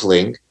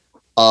decoupling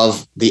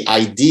of the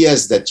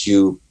ideas that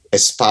you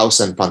espouse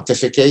and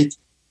pontificate,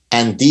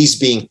 and these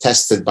being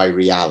tested by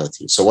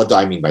reality. So what do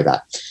I mean by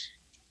that?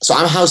 So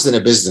I'm housed in a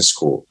business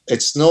school.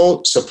 It's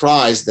no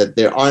surprise that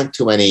there aren't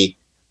too many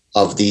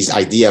of these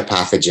idea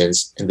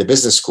pathogens in the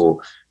business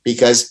school,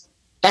 because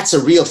that's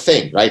a real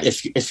thing, right?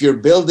 If you're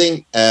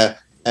building a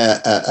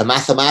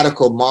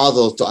mathematical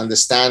model to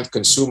understand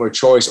consumer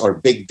choice or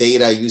big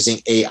data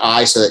using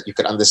AI so that you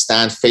can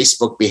understand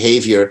Facebook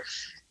behavior,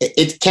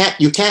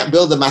 you can't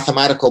build a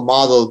mathematical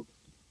model,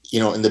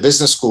 in the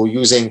business school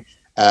using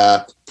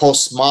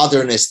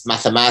postmodernist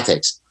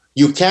mathematics.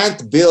 You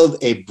can't build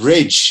a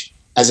bridge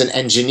as an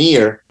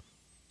engineer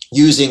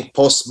using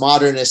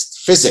postmodernist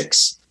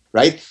physics,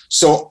 right?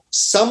 So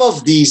some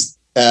of these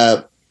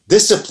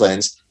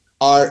disciplines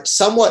are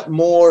somewhat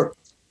more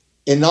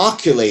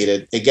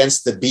inoculated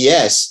against the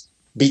BS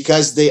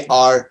because they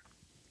are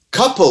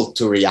coupled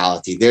to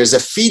reality. There's a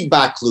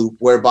feedback loop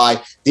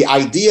whereby the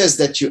ideas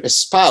that you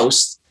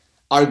espouse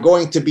are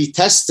going to be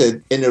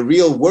tested in a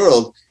real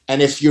world.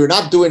 And if you're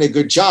not doing a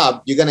good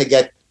job, you're going to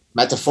get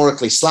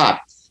metaphorically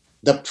slapped.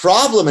 The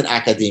problem in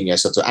academia,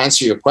 so to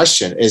answer your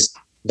question, is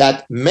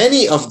that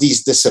many of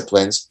these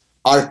disciplines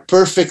are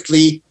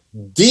perfectly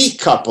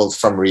decoupled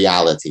from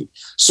reality.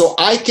 So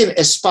I can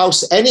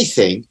espouse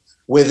anything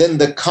within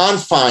the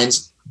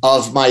confines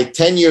of my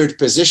tenured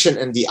position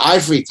in the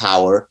ivory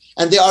tower,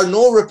 and there are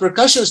no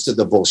repercussions to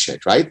the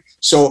bullshit, right?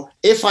 So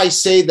if I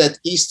say that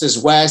East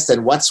is West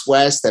and what's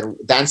West and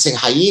dancing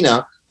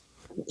hyena,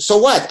 so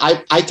what?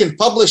 I can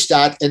publish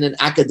that in an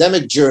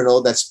academic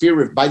journal that's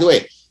peer-reviewed. By the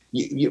way,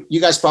 you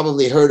guys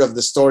probably heard of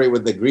the story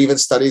with the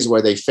grievance studies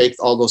where they faked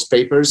all those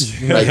papers.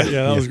 Right?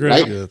 Yeah, that was great.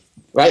 Right? Yeah.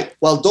 Right?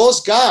 Well,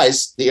 those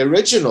guys, the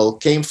original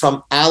came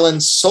from Alan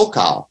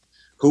Sokal,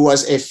 who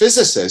was a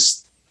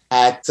physicist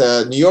at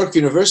New York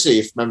University,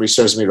 if memory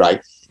serves me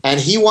right. And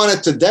he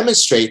wanted to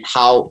demonstrate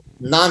how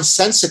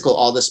nonsensical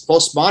all this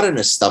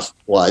postmodernist stuff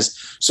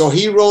was. So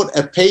he wrote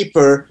a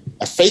paper,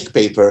 a fake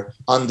paper,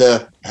 on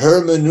the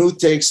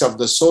hermeneutics of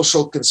the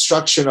social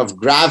construction of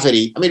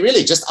gravity. I mean,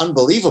 really just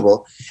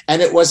unbelievable.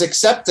 And it was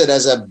accepted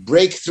as a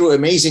breakthrough,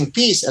 amazing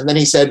piece. And then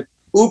he said,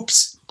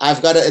 oops,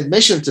 I've got an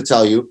admission to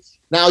tell you.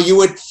 Now, you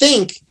would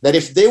think that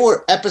if they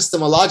were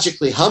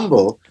epistemologically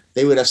humble,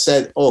 they would have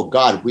said, oh,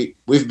 God,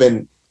 we've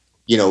been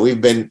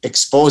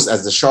exposed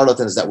as the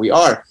charlatans that we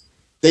are.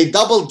 They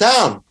doubled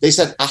down. They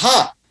said,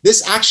 aha,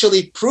 this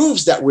actually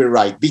proves that we're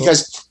right,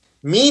 because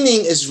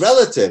meaning is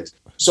relative.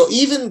 So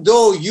even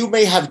though you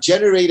may have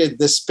generated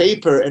this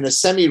paper in a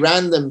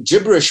semi-random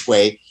gibberish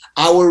way,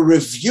 our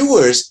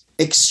reviewers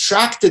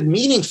extracted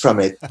meaning from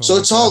it. So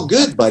it's all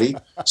good, buddy.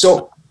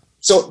 So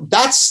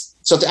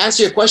to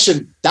answer your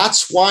question,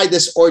 that's why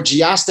this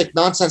orgiastic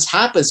nonsense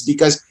happens,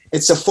 because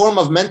it's a form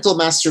of mental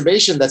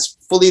masturbation that's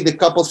fully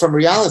decoupled from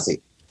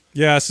reality.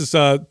 Yeah, this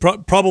is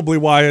probably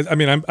why. I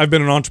mean, I've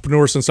been an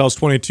entrepreneur since I was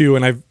 22,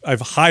 and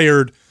I've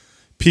hired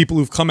people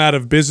who've come out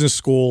of business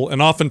school,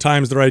 and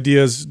oftentimes their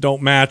ideas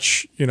don't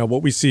match,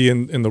 what we see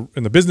in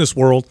the business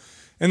world,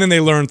 and then they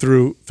learn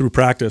through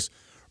practice.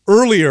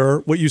 earlier,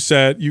 what you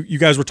said, you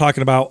guys were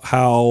talking about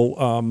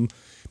how,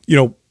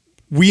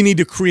 we need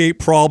to create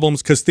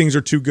problems because things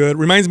are too good.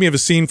 Reminds me of a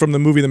scene from the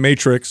movie The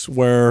Matrix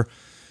where,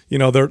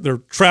 they're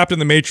trapped in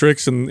the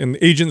Matrix and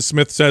Agent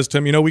Smith says to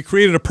him, we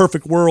created a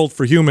perfect world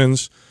for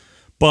humans,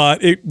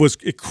 but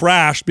it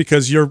crashed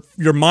because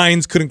your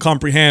minds couldn't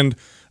comprehend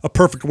a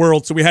perfect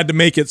world. So we had to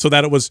make it so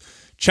that it was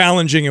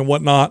challenging and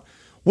whatnot.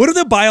 What are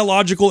the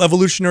biological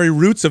evolutionary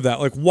roots of that?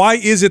 Like, why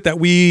is it that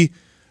we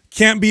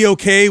can't be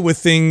okay with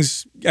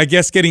things, I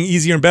guess, getting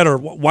easier and better?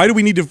 Why do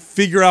we need to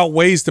figure out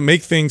ways to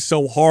make things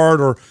so hard,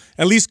 or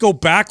at least go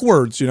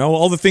backwards?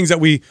 All the things that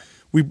we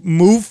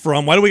move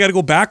from, why do we got to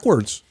go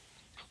backwards?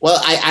 Well,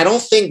 I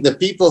don't think the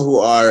people who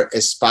are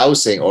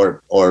espousing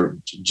or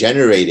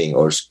generating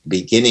or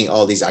beginning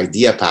all these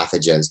idea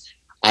pathogens,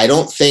 I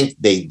don't think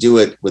they do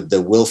it with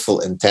the willful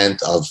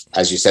intent of,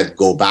 as you said,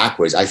 go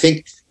backwards. I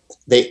think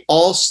they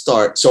all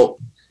start. So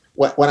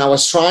when I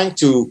was trying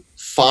to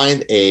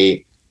find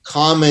a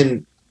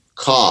common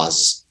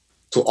cause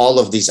to all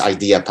of these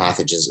idea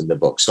pathogens in the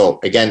book. So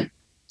again,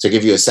 to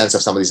give you a sense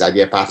of some of these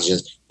idea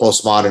pathogens,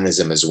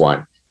 postmodernism is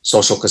one,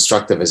 social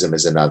constructivism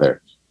is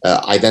another,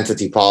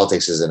 identity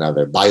politics is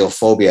another,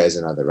 biophobia is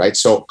another, right?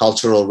 So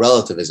cultural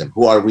relativism,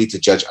 who are we to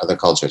judge other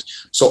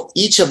cultures? So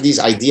each of these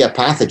idea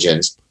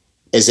pathogens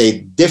is a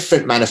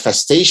different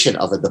manifestation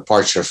of a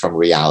departure from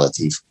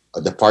reality,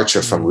 a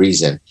departure from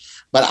reason.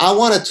 But I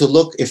wanted to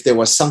look if there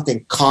was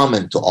something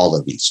common to all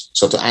of these.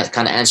 So to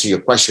kind of answer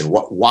your question,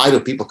 why do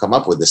people come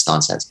up with this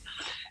nonsense?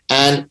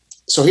 And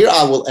so here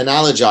I will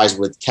analogize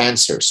with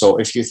cancer. So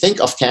if you think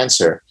of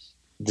cancer,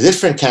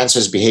 different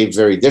cancers behave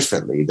very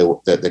differently.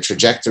 The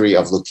trajectory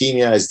of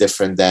leukemia is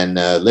different than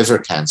liver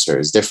cancer,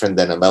 is different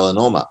than a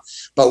melanoma.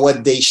 But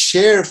what they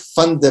share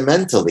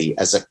fundamentally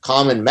as a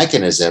common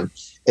mechanism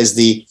is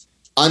the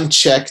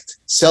unchecked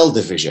cell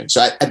division.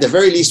 So at the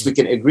very least, we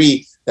can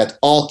agree that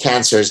all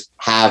cancers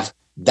have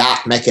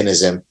that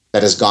mechanism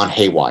that has gone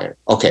haywire.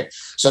 Okay,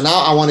 so now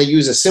I want to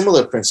use a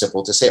similar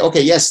principle to say, okay,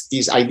 yes,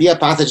 these idea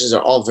pathogens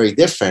are all very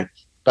different,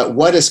 but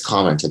what is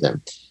common to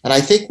them? And I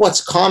think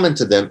what's common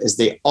to them is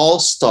they all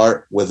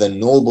start with a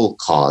noble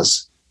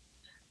cause,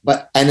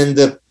 and in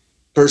the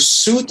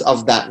pursuit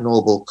of that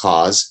noble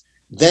cause,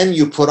 then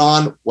you put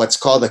on what's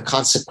called a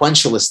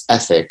consequentialist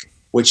ethic,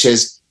 which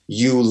is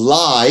you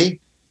lie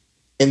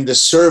in the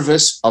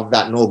service of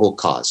that noble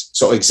cause.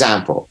 So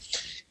example,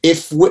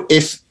 if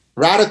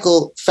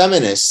radical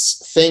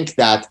feminists think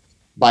that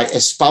by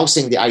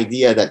espousing the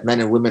idea that men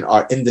and women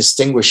are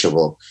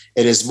indistinguishable,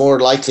 it is more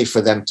likely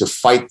for them to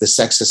fight the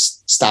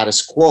sexist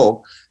status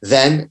quo,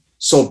 then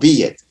so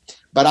be it.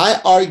 But I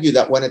argue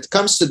that when it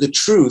comes to the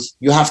truth,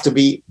 you have to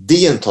be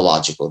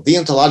deontological.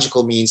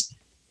 Deontological means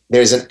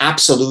there's an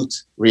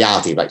absolute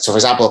reality, right? So for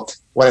example,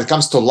 when it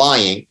comes to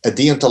lying, a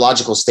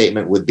deontological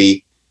statement would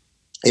be,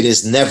 it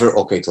is never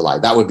okay to lie.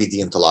 That would be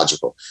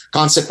deontological.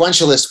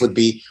 Consequentialist would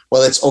be,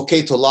 well, it's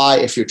okay to lie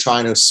if you're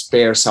trying to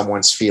spare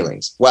someone's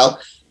feelings. Well,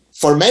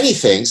 for many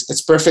things,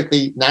 it's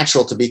perfectly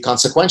natural to be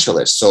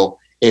consequentialist. So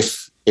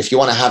if you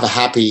want to have a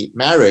happy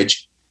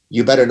marriage,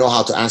 you better know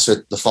how to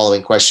answer the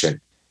following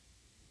question.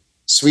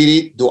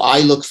 Sweetie, do I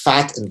look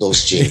fat in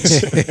those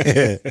jeans?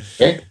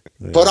 Okay?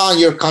 Put on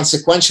your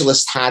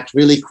consequentialist hat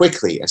really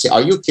quickly and say,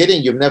 are you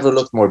kidding? You've never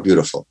looked more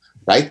beautiful,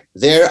 right?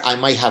 There, I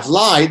might have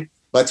lied,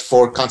 but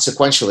for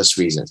consequentialist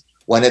reasons.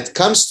 When it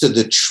comes to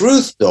the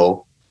truth,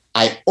 though,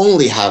 I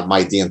only have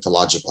my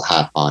deontological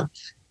hat on.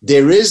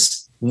 There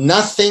is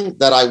nothing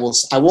that I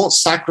won't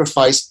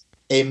sacrifice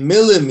a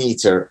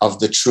millimeter of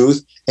the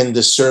truth in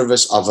the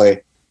service of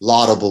a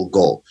laudable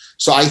goal.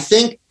 So I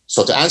think,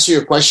 so to answer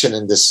your question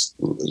in this,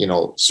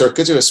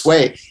 circuitous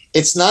way,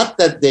 it's not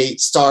that they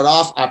start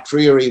off a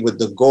priori with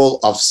the goal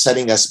of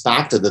setting us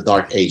back to the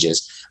dark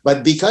ages,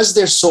 but because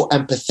they're so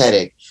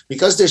empathetic,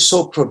 because they're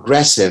so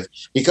progressive,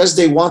 because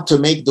they want to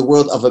make the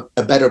world of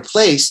a better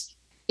place,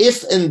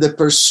 if in the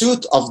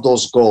pursuit of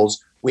those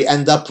goals, we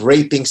end up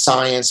raping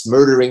science,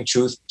 murdering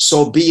truth,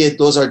 so be it.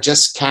 Those are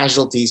just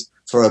casualties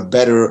for a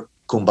better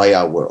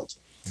kumbaya world.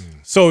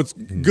 So it's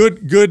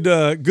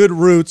good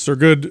roots or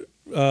good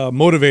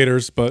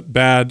motivators, but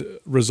bad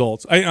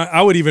results.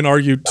 I would even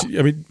argue,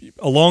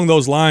 along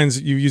those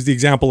lines, you use the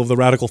example of the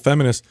radical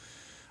feminist.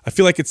 I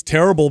feel like it's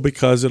terrible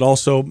because it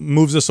also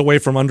moves us away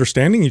from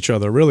understanding each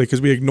other, really,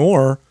 because we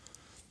ignore,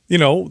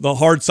 the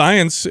hard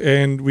science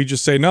and we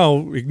just say,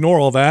 no, ignore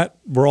all that.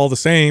 We're all the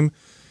same.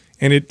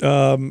 And it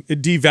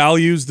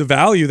devalues the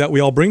value that we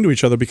all bring to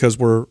each other because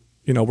we're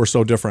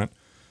so different.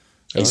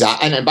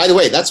 Exactly. And by the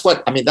way, that's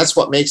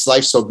what makes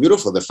life so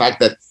beautiful. The fact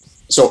that,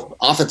 so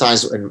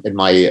oftentimes in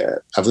my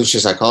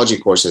evolutionary psychology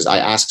courses, I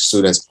ask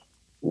students,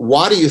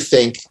 why do you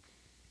think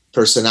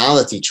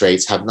personality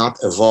traits have not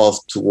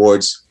evolved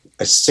towards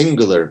a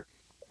singular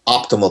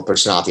optimal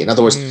personality? In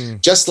other words,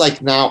 just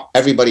like now,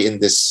 everybody in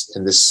this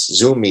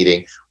Zoom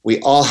meeting,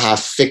 we all have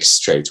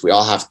fixed traits. We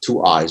all have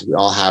 2 eyes. We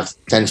all have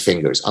 10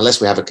 fingers,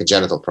 unless we have a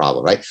congenital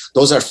problem, right?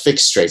 Those are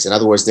fixed traits. In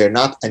other words, they're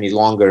not any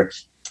longer,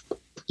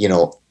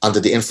 under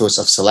the influence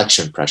of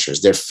selection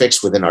pressures. They're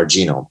fixed within our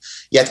genome.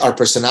 Yet our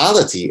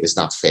personality is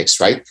not fixed,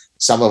 right?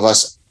 Some of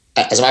us,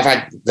 as a matter of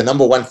fact, the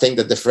number one thing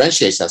that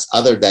differentiates us,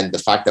 other than the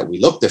fact that we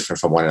look different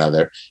from one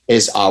another,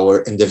 is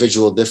our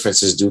individual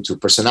differences due to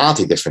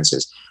personality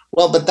differences.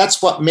 Well, but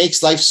that's what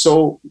makes life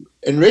so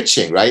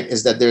enriching, right?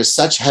 Is that there's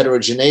such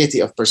heterogeneity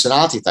of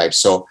personality types.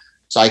 So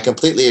I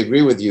completely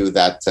agree with you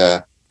that,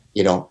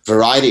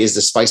 variety is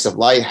the spice of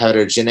life.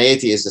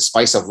 Heterogeneity is the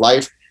spice of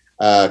life.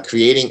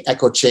 Creating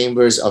echo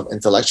chambers of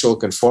intellectual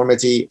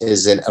conformity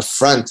is an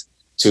affront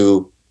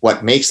to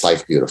what makes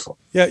life beautiful.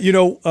 Yeah,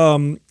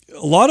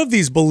 a lot of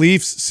these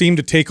beliefs seem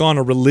to take on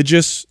a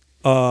religious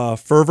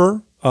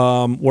fervor,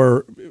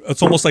 where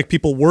it's almost like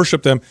people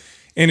worship them.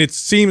 And it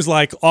seems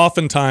like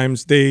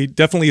oftentimes they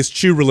definitely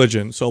eschew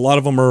religion. So a lot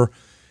of them are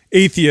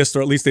atheists,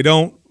 or at least they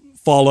don't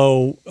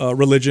follow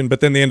religion,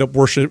 but then they end up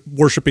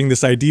worshiping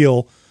this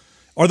ideal.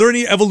 Are there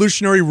any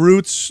evolutionary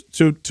roots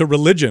to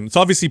religion? It's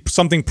obviously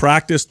something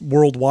practiced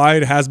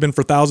worldwide, has been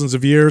for thousands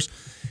of years.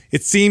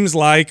 It seems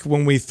like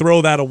when we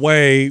throw that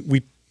away,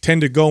 we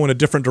tend to go in a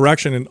different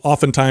direction, and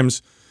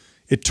oftentimes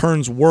it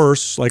turns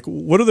worse. Like,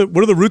 what are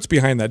the roots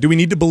behind that? Do we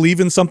need to believe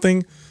in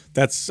something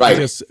that's, right, I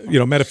guess,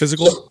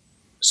 metaphysical?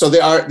 So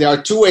there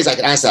are two ways I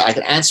can answer that. I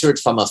can answer it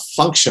from a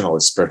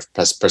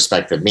functionalist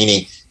perspective,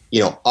 meaning,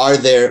 are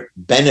there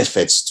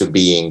benefits to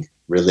being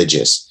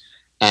religious?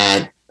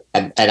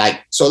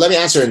 So let me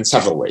answer it in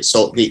several ways.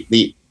 So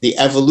the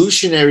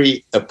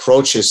evolutionary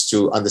approaches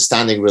to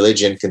understanding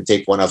religion can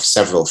take one of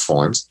several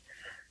forms.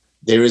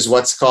 There is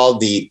what's called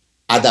the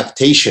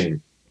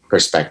adaptation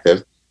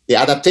perspective. The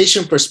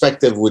adaptation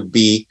perspective would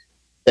be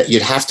that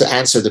you'd have to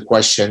answer the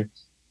question,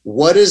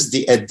 what is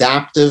the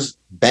adaptive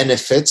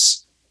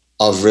benefits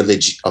of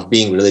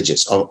being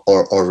religious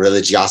or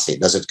religiosity?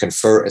 Does it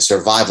confer a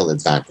survival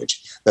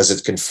advantage? Does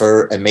it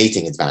confer a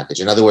mating advantage?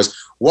 In other words,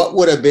 what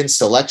would have been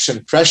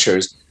selection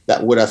pressures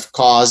that would have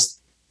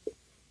caused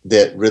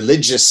the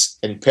religious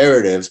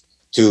imperative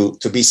to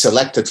be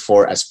selected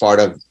for as part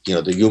of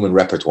the human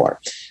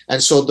repertoire?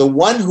 And so the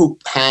one who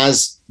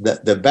has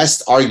the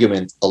best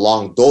argument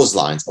along those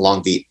lines,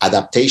 along the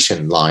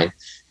adaptation line,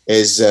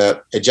 is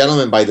a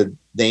gentleman by the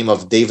name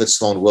of David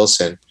Sloan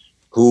Wilson,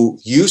 who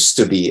used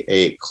to be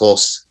a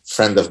close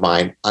friend of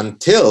mine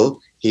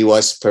until he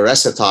was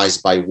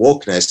parasitized by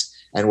wokeness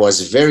and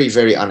was very,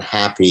 very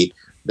unhappy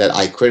that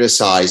I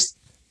criticized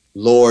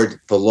Lord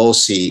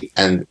Pelosi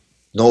and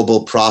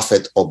Nobel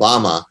prophet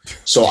Obama.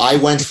 So I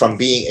went from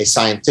being a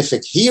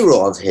scientific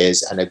hero of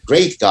his and a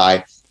great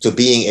guy to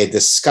being a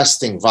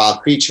disgusting, vile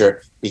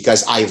creature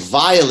because I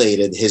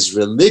violated his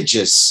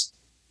religious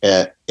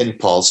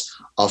impulse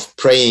of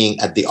praying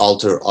at the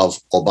altar of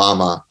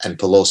Obama and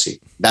Pelosi.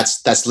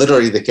 That's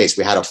literally the case.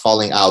 We had a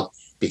falling out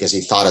because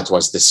he thought it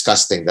was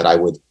disgusting that I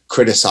would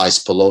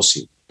criticize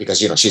Pelosi because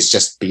she's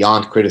just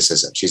beyond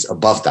criticism. She's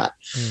above that.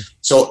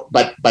 So,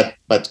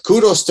 but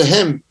kudos to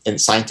him. And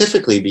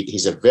scientifically,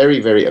 he's a very,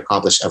 very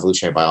accomplished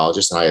evolutionary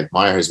biologist, and I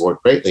admire his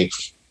work greatly.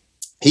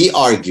 He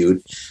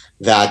argued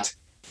that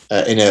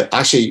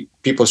actually,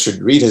 people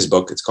should read his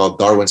book. It's called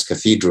Darwin's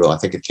Cathedral. I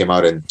think it came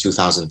out in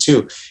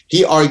 2002.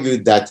 He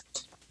argued that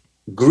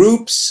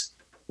groups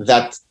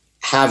that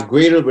have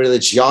greater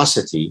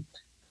religiosity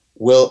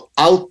will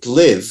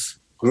outlive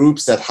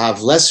groups that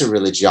have lesser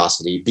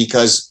religiosity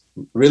because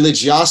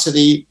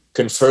religiosity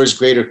confers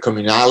greater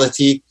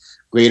communality,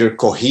 greater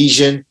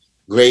cohesion,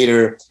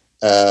 greater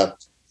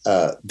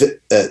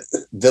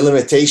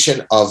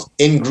delimitation of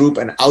in-group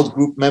and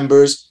out-group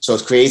members. So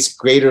it creates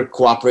greater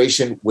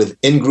cooperation with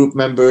in-group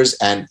members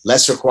and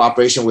lesser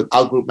cooperation with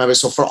out-group members.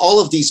 So for all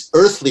of these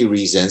earthly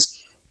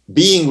reasons,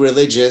 being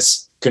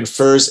religious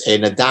confers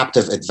an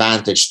adaptive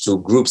advantage to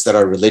groups that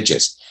are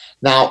religious.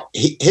 Now,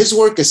 his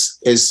work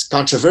is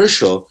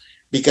controversial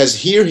because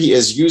here he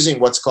is using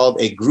what's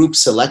called a group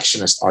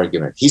selectionist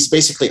argument. He's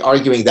basically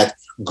arguing that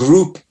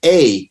group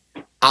A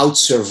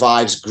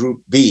outsurvives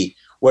group B,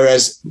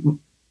 whereas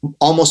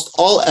almost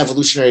all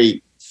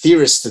evolutionary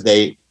theorists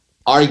today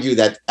argue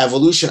that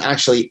evolution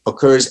actually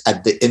occurs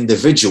at the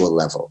individual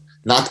level,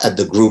 not at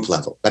the group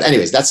level. But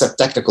anyways, that's a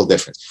technical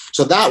difference.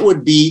 So that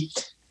would be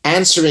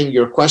answering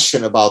your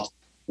question about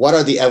what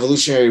are the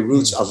evolutionary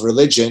roots of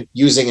religion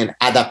using an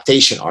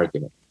adaptation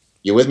argument.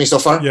 You with me so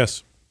far?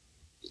 Yes.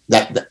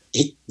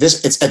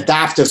 It's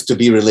adaptive to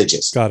be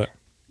religious. Got it.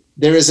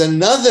 There is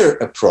another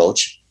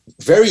approach,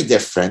 very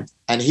different,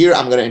 and here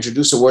I'm going to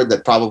introduce a word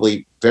that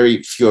probably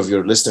very few of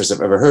your listeners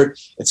have ever heard.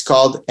 It's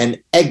called an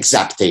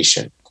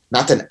exaptation,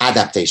 not an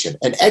adaptation.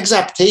 An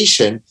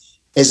exaptation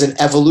is an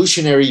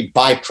evolutionary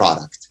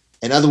byproduct.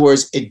 In other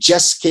words, it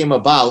just came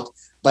about,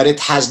 but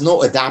it has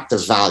no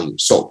adaptive value.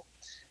 So,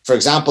 for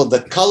example,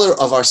 the color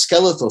of our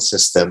skeletal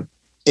system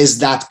is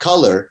that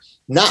color,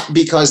 not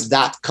because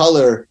that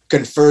color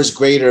confers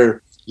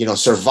greater,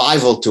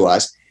 survival to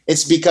us.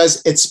 It's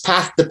because it's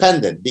path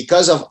dependent.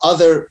 Because of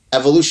other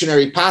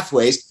evolutionary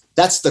pathways,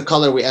 that's the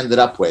color we ended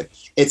up with.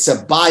 It's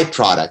a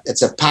byproduct.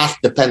 It's a path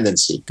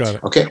dependency. Got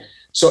it. Okay.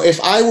 So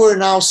if I were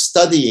now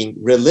studying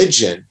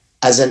religion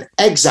as an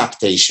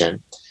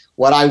exaptation,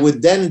 what I would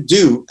then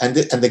do, and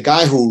the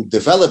guy who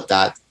developed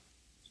that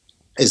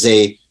is a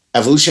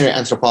evolutionary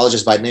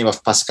anthropologist by the name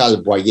of Pascal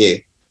Boyer,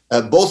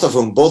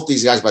 both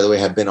these guys, by the way,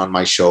 have been on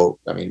my show.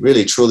 I mean,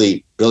 really,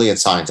 truly brilliant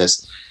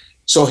scientists.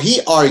 So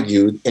he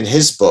argued in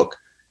his book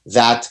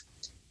that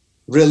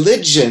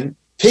religion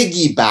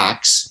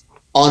piggybacks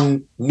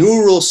on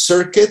neural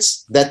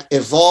circuits that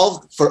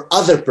evolved for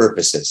other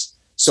purposes.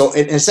 So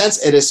in a sense,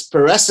 it is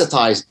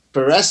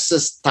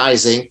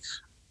parasitizing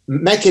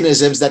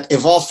mechanisms that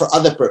evolve for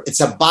other purposes.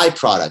 It's a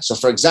byproduct. So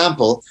for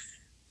example,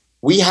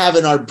 we have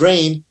in our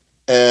brain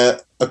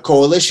a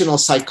coalitional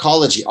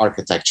psychology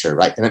architecture,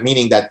 right? And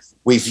meaning that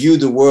we view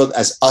the world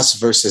as us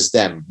versus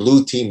them,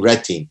 blue team,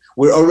 red team.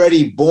 We're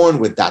already born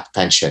with that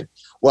penchant.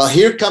 Well,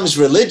 here comes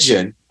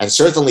religion, and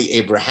certainly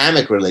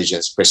Abrahamic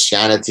religions,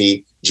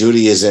 Christianity,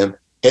 Judaism,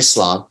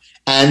 Islam,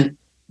 and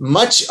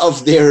much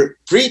of their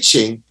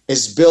preaching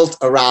is built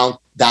around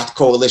that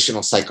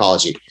coalitional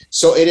psychology.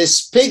 So it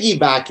is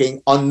piggybacking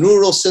on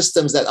neural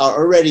systems that are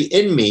already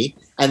in me,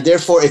 and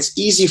therefore it's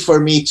easy for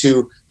me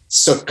to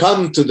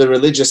succumb to the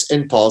religious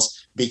impulse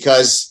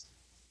because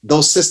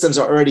those systems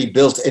are already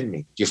built in me.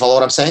 Do you follow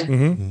what I'm saying?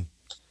 Mm-hmm.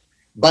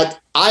 But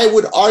I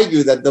would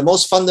argue that the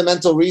most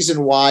fundamental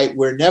reason why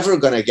we're never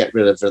going to get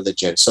rid of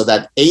religion, so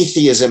that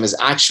atheism is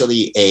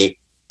actually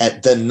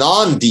the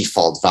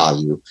non-default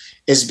value,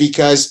 is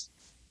because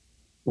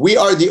we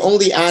are the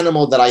only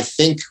animal that I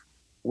think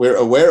we're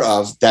aware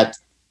of that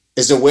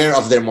is aware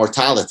of their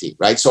mortality,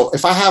 right? So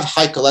if I have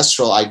high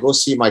cholesterol, I go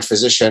see my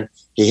physician,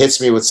 he hits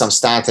me with some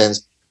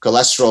statins,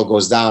 cholesterol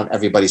goes down,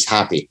 everybody's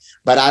happy.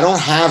 But I don't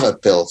have a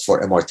pill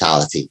for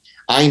immortality.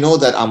 I know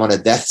that I'm on a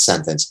death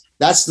sentence.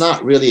 That's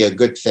not really a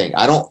good thing.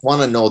 I don't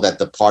want to know that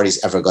the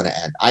party's ever going to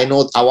end. I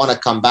know I want to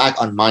come back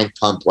on Mind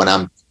Pump when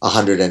I'm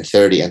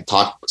 130 and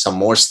talk some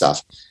more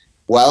stuff.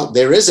 Well,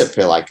 there is a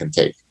pill I can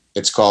take.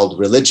 It's called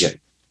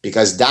religion,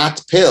 because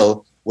that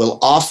pill will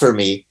offer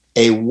me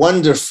a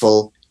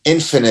wonderful,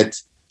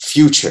 infinite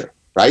future,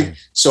 right?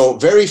 Mm-hmm. So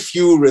very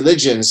few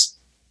religions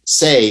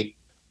say,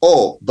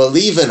 oh,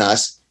 believe in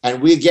us,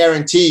 and we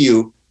guarantee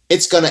you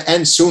it's going to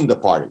end soon, the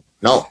party.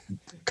 No,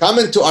 come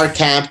into our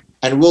camp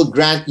and we'll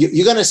grant you.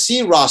 You're going to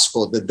see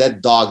Roscoe, the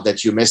dead dog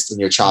that you missed in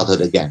your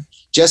childhood again.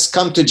 Just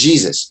come to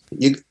Jesus.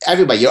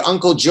 Everybody, your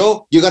Uncle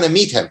Joe, you're going to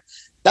meet him.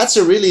 That's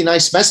a really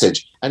nice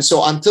message. And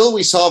so until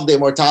we solve the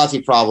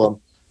immortality problem,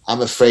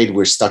 I'm afraid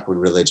we're stuck with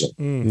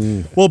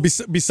religion. Well,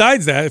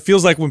 besides that, it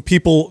feels like when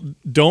people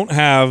don't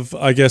have,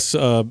 I guess,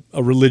 a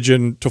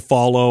religion to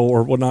follow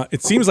or whatnot,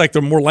 it seems like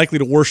they're more likely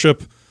to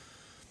worship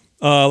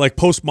like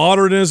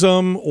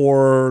postmodernism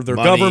or their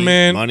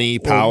government. Money,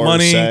 power,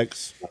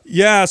 sex.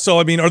 Yeah. So,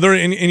 I mean, are there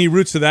any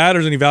roots to that, or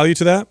is there any value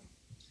to that?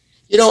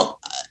 You know,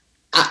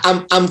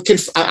 I'm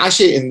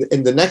actually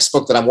in the next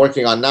book that I'm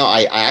working on now,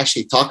 I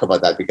actually talk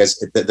about that, because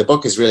the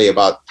book is really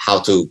about how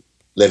to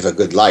live a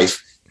good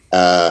life.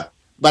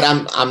 But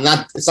I'm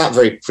not, it's not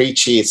very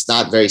preachy. It's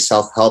not very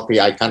self-helpy.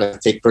 I kind of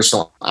take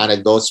personal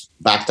anecdotes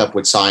backed up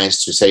with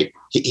science to say,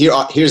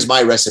 here's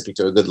my recipe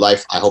to a good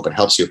life. I hope it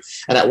helps you.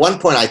 And at one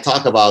point I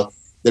talk about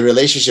the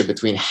relationship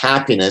between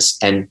happiness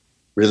and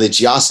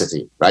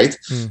religiosity, right?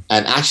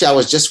 And actually I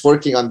was just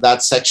working on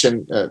that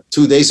section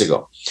 2 days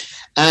ago.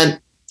 And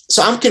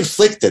so I'm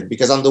conflicted,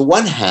 because on the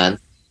one hand,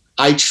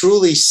 I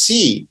truly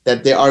see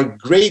that there are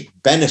great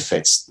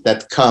benefits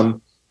that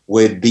come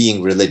with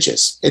being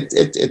religious.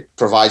 It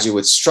provides you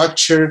with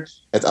structure.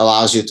 It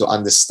allows you to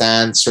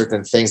understand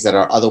certain things that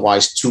are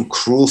otherwise too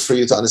cruel for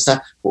you to understand.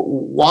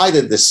 Why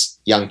did this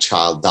young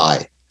child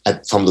die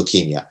from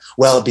leukemia?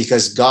 Well,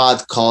 because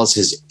God calls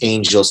his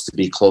angels to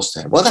be close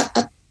to him. Well,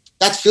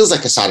 that feels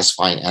like a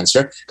satisfying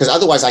answer, because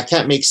otherwise I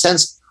can't make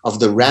sense of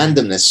the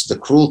randomness, the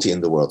cruelty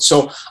in the world.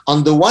 So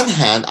on the one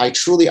hand, I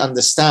truly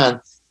understand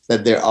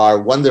that there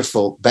are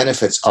wonderful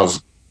benefits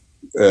of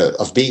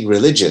being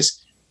religious.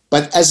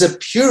 But as a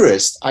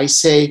purist, I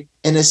say,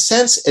 in a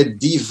sense, it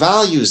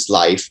devalues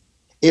life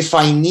if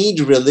I need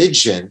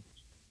religion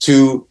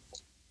to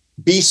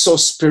be so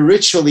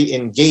spiritually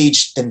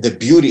engaged in the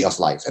beauty of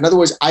life. In other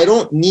words, I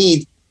don't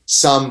need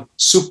some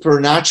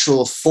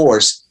supernatural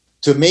force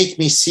to make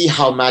me see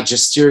how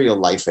magisterial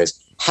life is.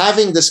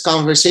 Having this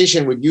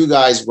conversation with you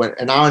guys when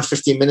an hour and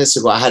 15 minutes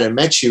ago I hadn't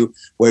met you,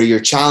 where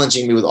you're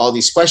challenging me with all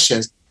these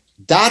questions,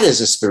 that is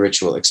a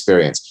spiritual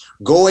experience.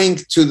 Going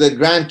to the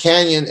Grand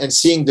Canyon and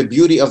seeing the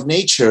beauty of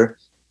nature,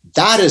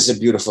 that is a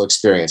beautiful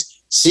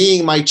experience.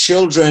 Seeing my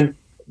children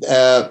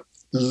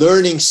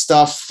learning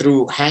stuff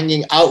through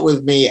hanging out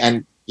with me,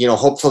 and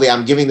hopefully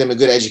I'm giving them a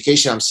good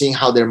education. I'm seeing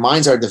how their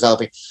minds are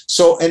developing.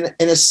 So in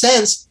a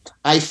sense,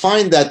 I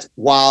find that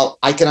while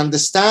I can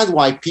understand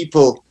why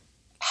people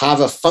have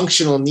a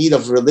functional need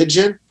of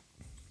religion,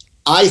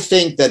 I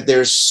think that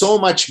there's so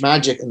much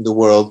magic in the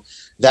world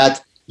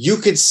that you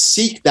could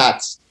seek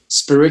that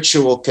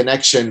spiritual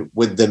connection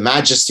with the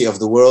majesty of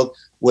the world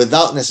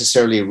without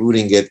necessarily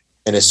rooting it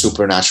in a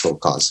supernatural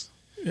cause.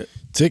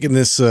 Taking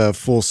this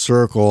full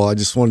circle, I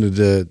just wanted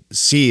to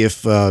see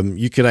if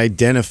you could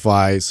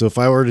identify. So if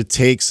I were to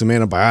take some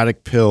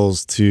antibiotic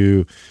pills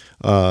to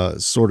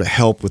sort of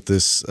help with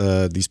this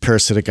these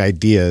parasitic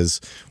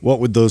ideas, what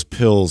would those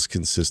pills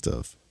consist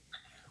of?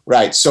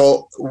 Right.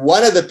 So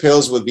one of the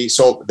pills would be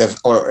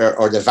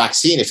or the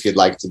vaccine, if you'd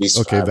like to be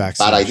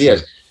bad ideas.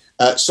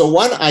 Sure. So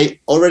one I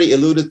already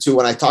alluded to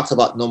when I talked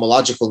about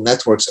nomological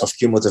networks of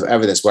cumulative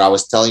evidence, where I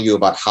was telling you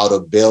about how to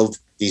build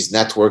these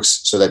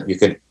networks so that you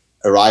can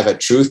arrive at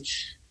truth.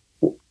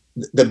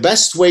 The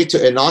best way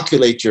to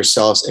inoculate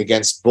yourselves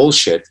against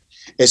bullshit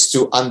is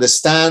to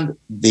understand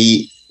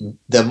the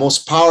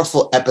most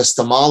powerful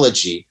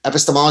epistemology.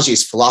 Epistemology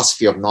is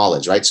philosophy of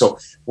knowledge, right? So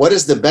what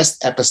is the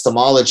best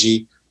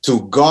epistemology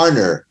to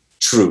garner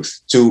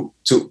truth, to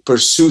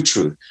pursue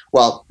truth?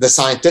 Well, the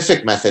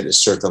scientific method is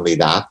certainly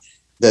that.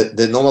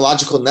 The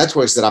nomological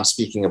networks that I'm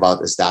speaking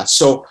about is that.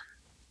 So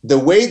the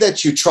way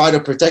that you try to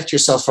protect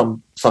yourself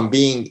from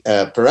being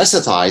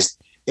parasitized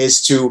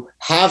is to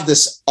have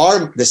this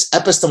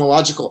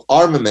epistemological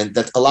armament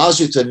that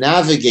allows you to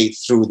navigate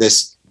through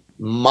this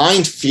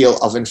minefield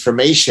of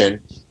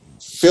information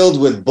filled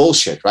with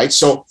bullshit, right?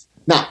 So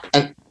now,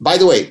 and by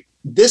the way,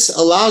 this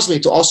allows me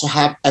to also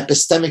have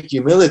epistemic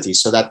humility,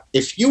 so that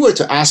if you were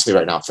to ask me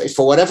right now, if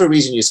for whatever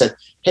reason you said,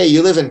 hey,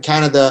 you live in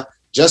Canada,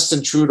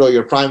 Justin Trudeau,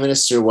 your prime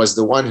minister, was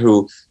the one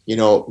who,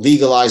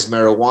 legalized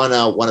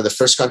marijuana, one of the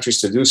first countries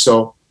to do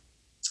so.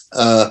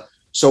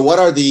 So what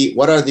are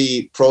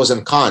the pros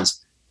and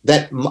cons?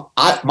 That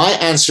my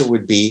answer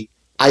would be,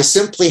 I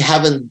simply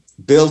haven't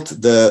built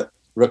the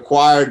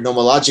required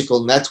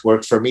nomological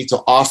network for me to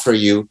offer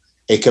you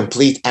a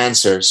complete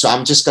answer. So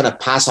I'm just going to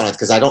pass on it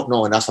because I don't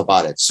know enough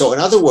about it. So in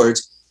other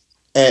words,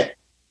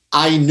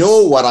 I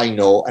know what I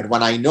know. And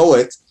when I know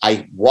it,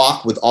 I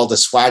walk with all the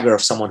swagger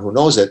of someone who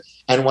knows it.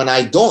 And when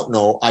I don't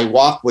know, I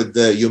walk with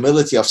the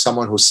humility of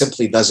someone who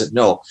simply doesn't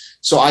know.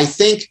 So I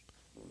think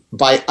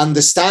by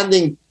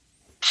understanding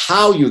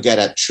how you get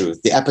at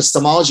truth, the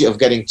epistemology of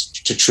getting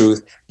to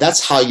truth,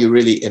 that's how you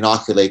really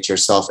inoculate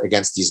yourself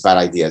against these bad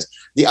ideas.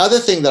 The other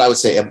thing that I would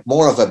say,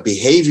 more of a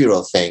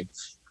behavioral thing,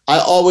 I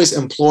always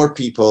implore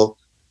people,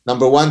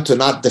 number one, to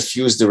not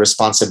diffuse the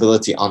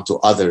responsibility onto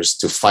others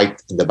to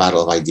fight in the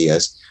battle of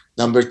ideas.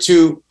 Number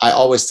two, I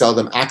always tell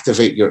them,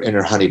 activate your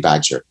inner honey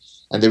badger.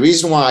 And the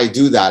reason why I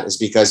do that is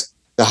because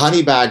the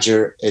honey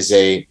badger is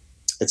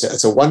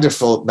it's a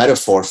wonderful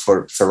metaphor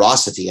for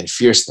ferocity and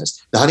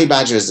fierceness. The honey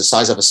badger is the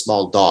size of a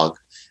small dog,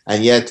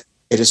 and yet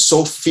it is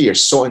so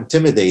fierce, so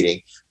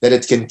intimidating that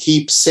it can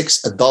keep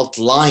 6 adult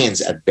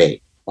lions at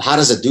bay. Well, how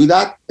does it do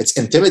that? It's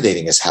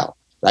intimidating as hell,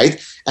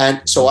 right?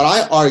 And so what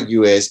I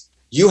argue is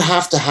you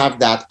have to have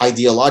that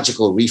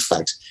ideological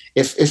reflex.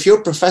 If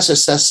your professor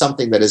says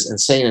something that is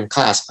insane in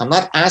class, I'm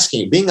not asking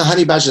you. Being a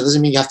honey badger doesn't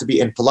mean you have to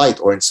be impolite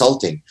or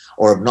insulting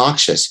or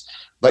obnoxious,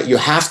 but you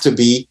have to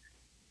be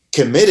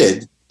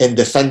committed in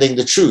defending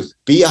the truth.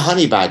 Be a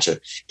honey badger.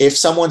 If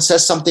someone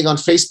says something on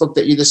Facebook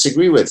that you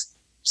disagree with,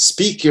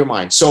 speak your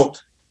mind. So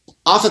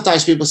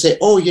oftentimes people say,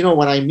 oh,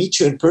 when I meet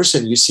you in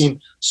person, you seem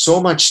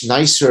so much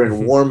nicer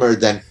and warmer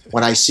than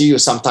when I see you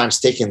sometimes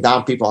taking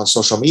down people on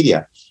social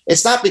media.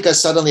 It's not because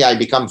suddenly I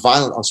become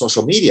violent on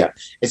social media.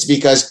 It's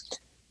because,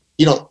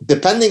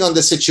 depending on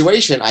the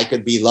situation, I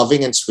could be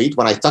loving and sweet.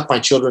 When I tuck my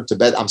children to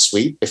bed, I'm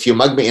sweet. If you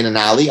mug me in an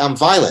alley, I'm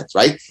violent,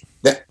 right?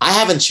 I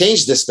haven't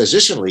changed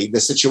dispositionally.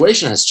 The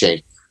situation has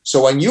changed.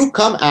 So when you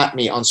come at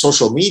me on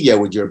social media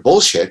with your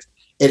bullshit,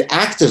 it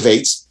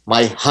activates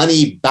my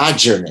honey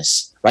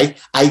badgerness, right?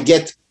 I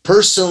get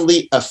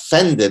personally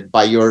offended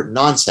by your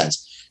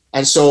nonsense.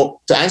 And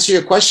so to answer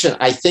your question,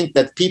 I think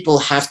that people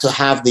have to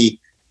have the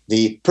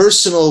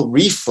personal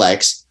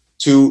reflex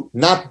to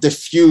not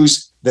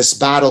diffuse this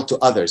battle to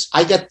others.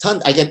 I get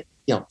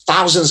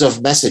thousands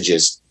of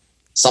messages.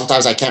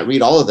 Sometimes I can't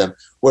read all of them,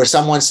 where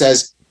someone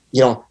says,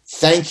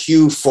 thank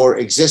you for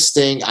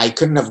existing. I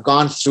couldn't have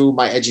gone through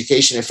my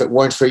education if it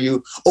weren't for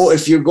you. Oh,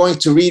 if you're going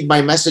to read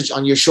my message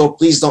on your show,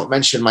 please don't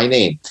mention my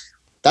name.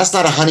 That's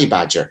not a honey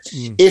badger.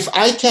 If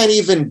I can't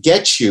even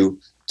get you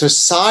to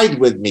side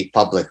with me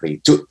publicly,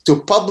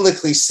 to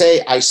publicly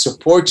say, I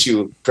support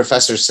you,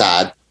 Professor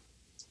Saad,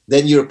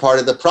 then you're part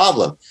of the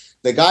problem.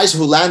 The guys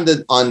who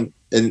landed on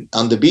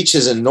the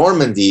beaches in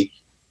Normandy,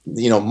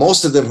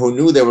 most of them who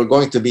knew they were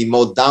going to be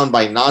mowed down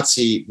by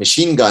Nazi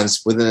machine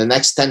guns within the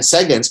next 10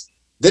 seconds,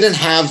 didn't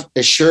have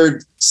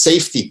assured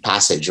safety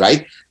passage,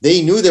 right?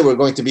 They knew they were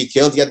going to be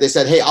killed, yet they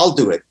said, hey, I'll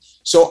do it.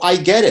 So I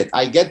get it.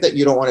 I get that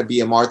you don't want to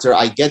be a martyr.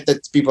 I get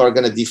that people are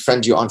going to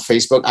defriend you on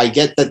Facebook. I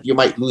get that you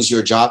might lose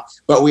your job,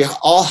 but we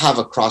all have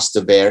a cross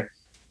to bear.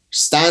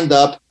 Stand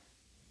up.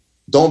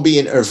 Don't be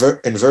an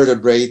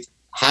invertebrate.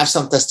 Have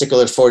some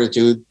testicular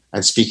fortitude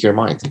and speak your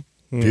mind.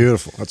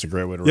 Beautiful. That's a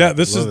great way to wrap. Yeah,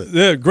 this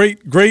is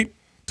great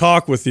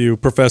talk with you,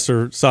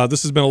 Professor Saad.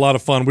 This has been a lot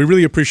of fun. We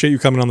really appreciate you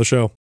coming on the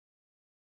show.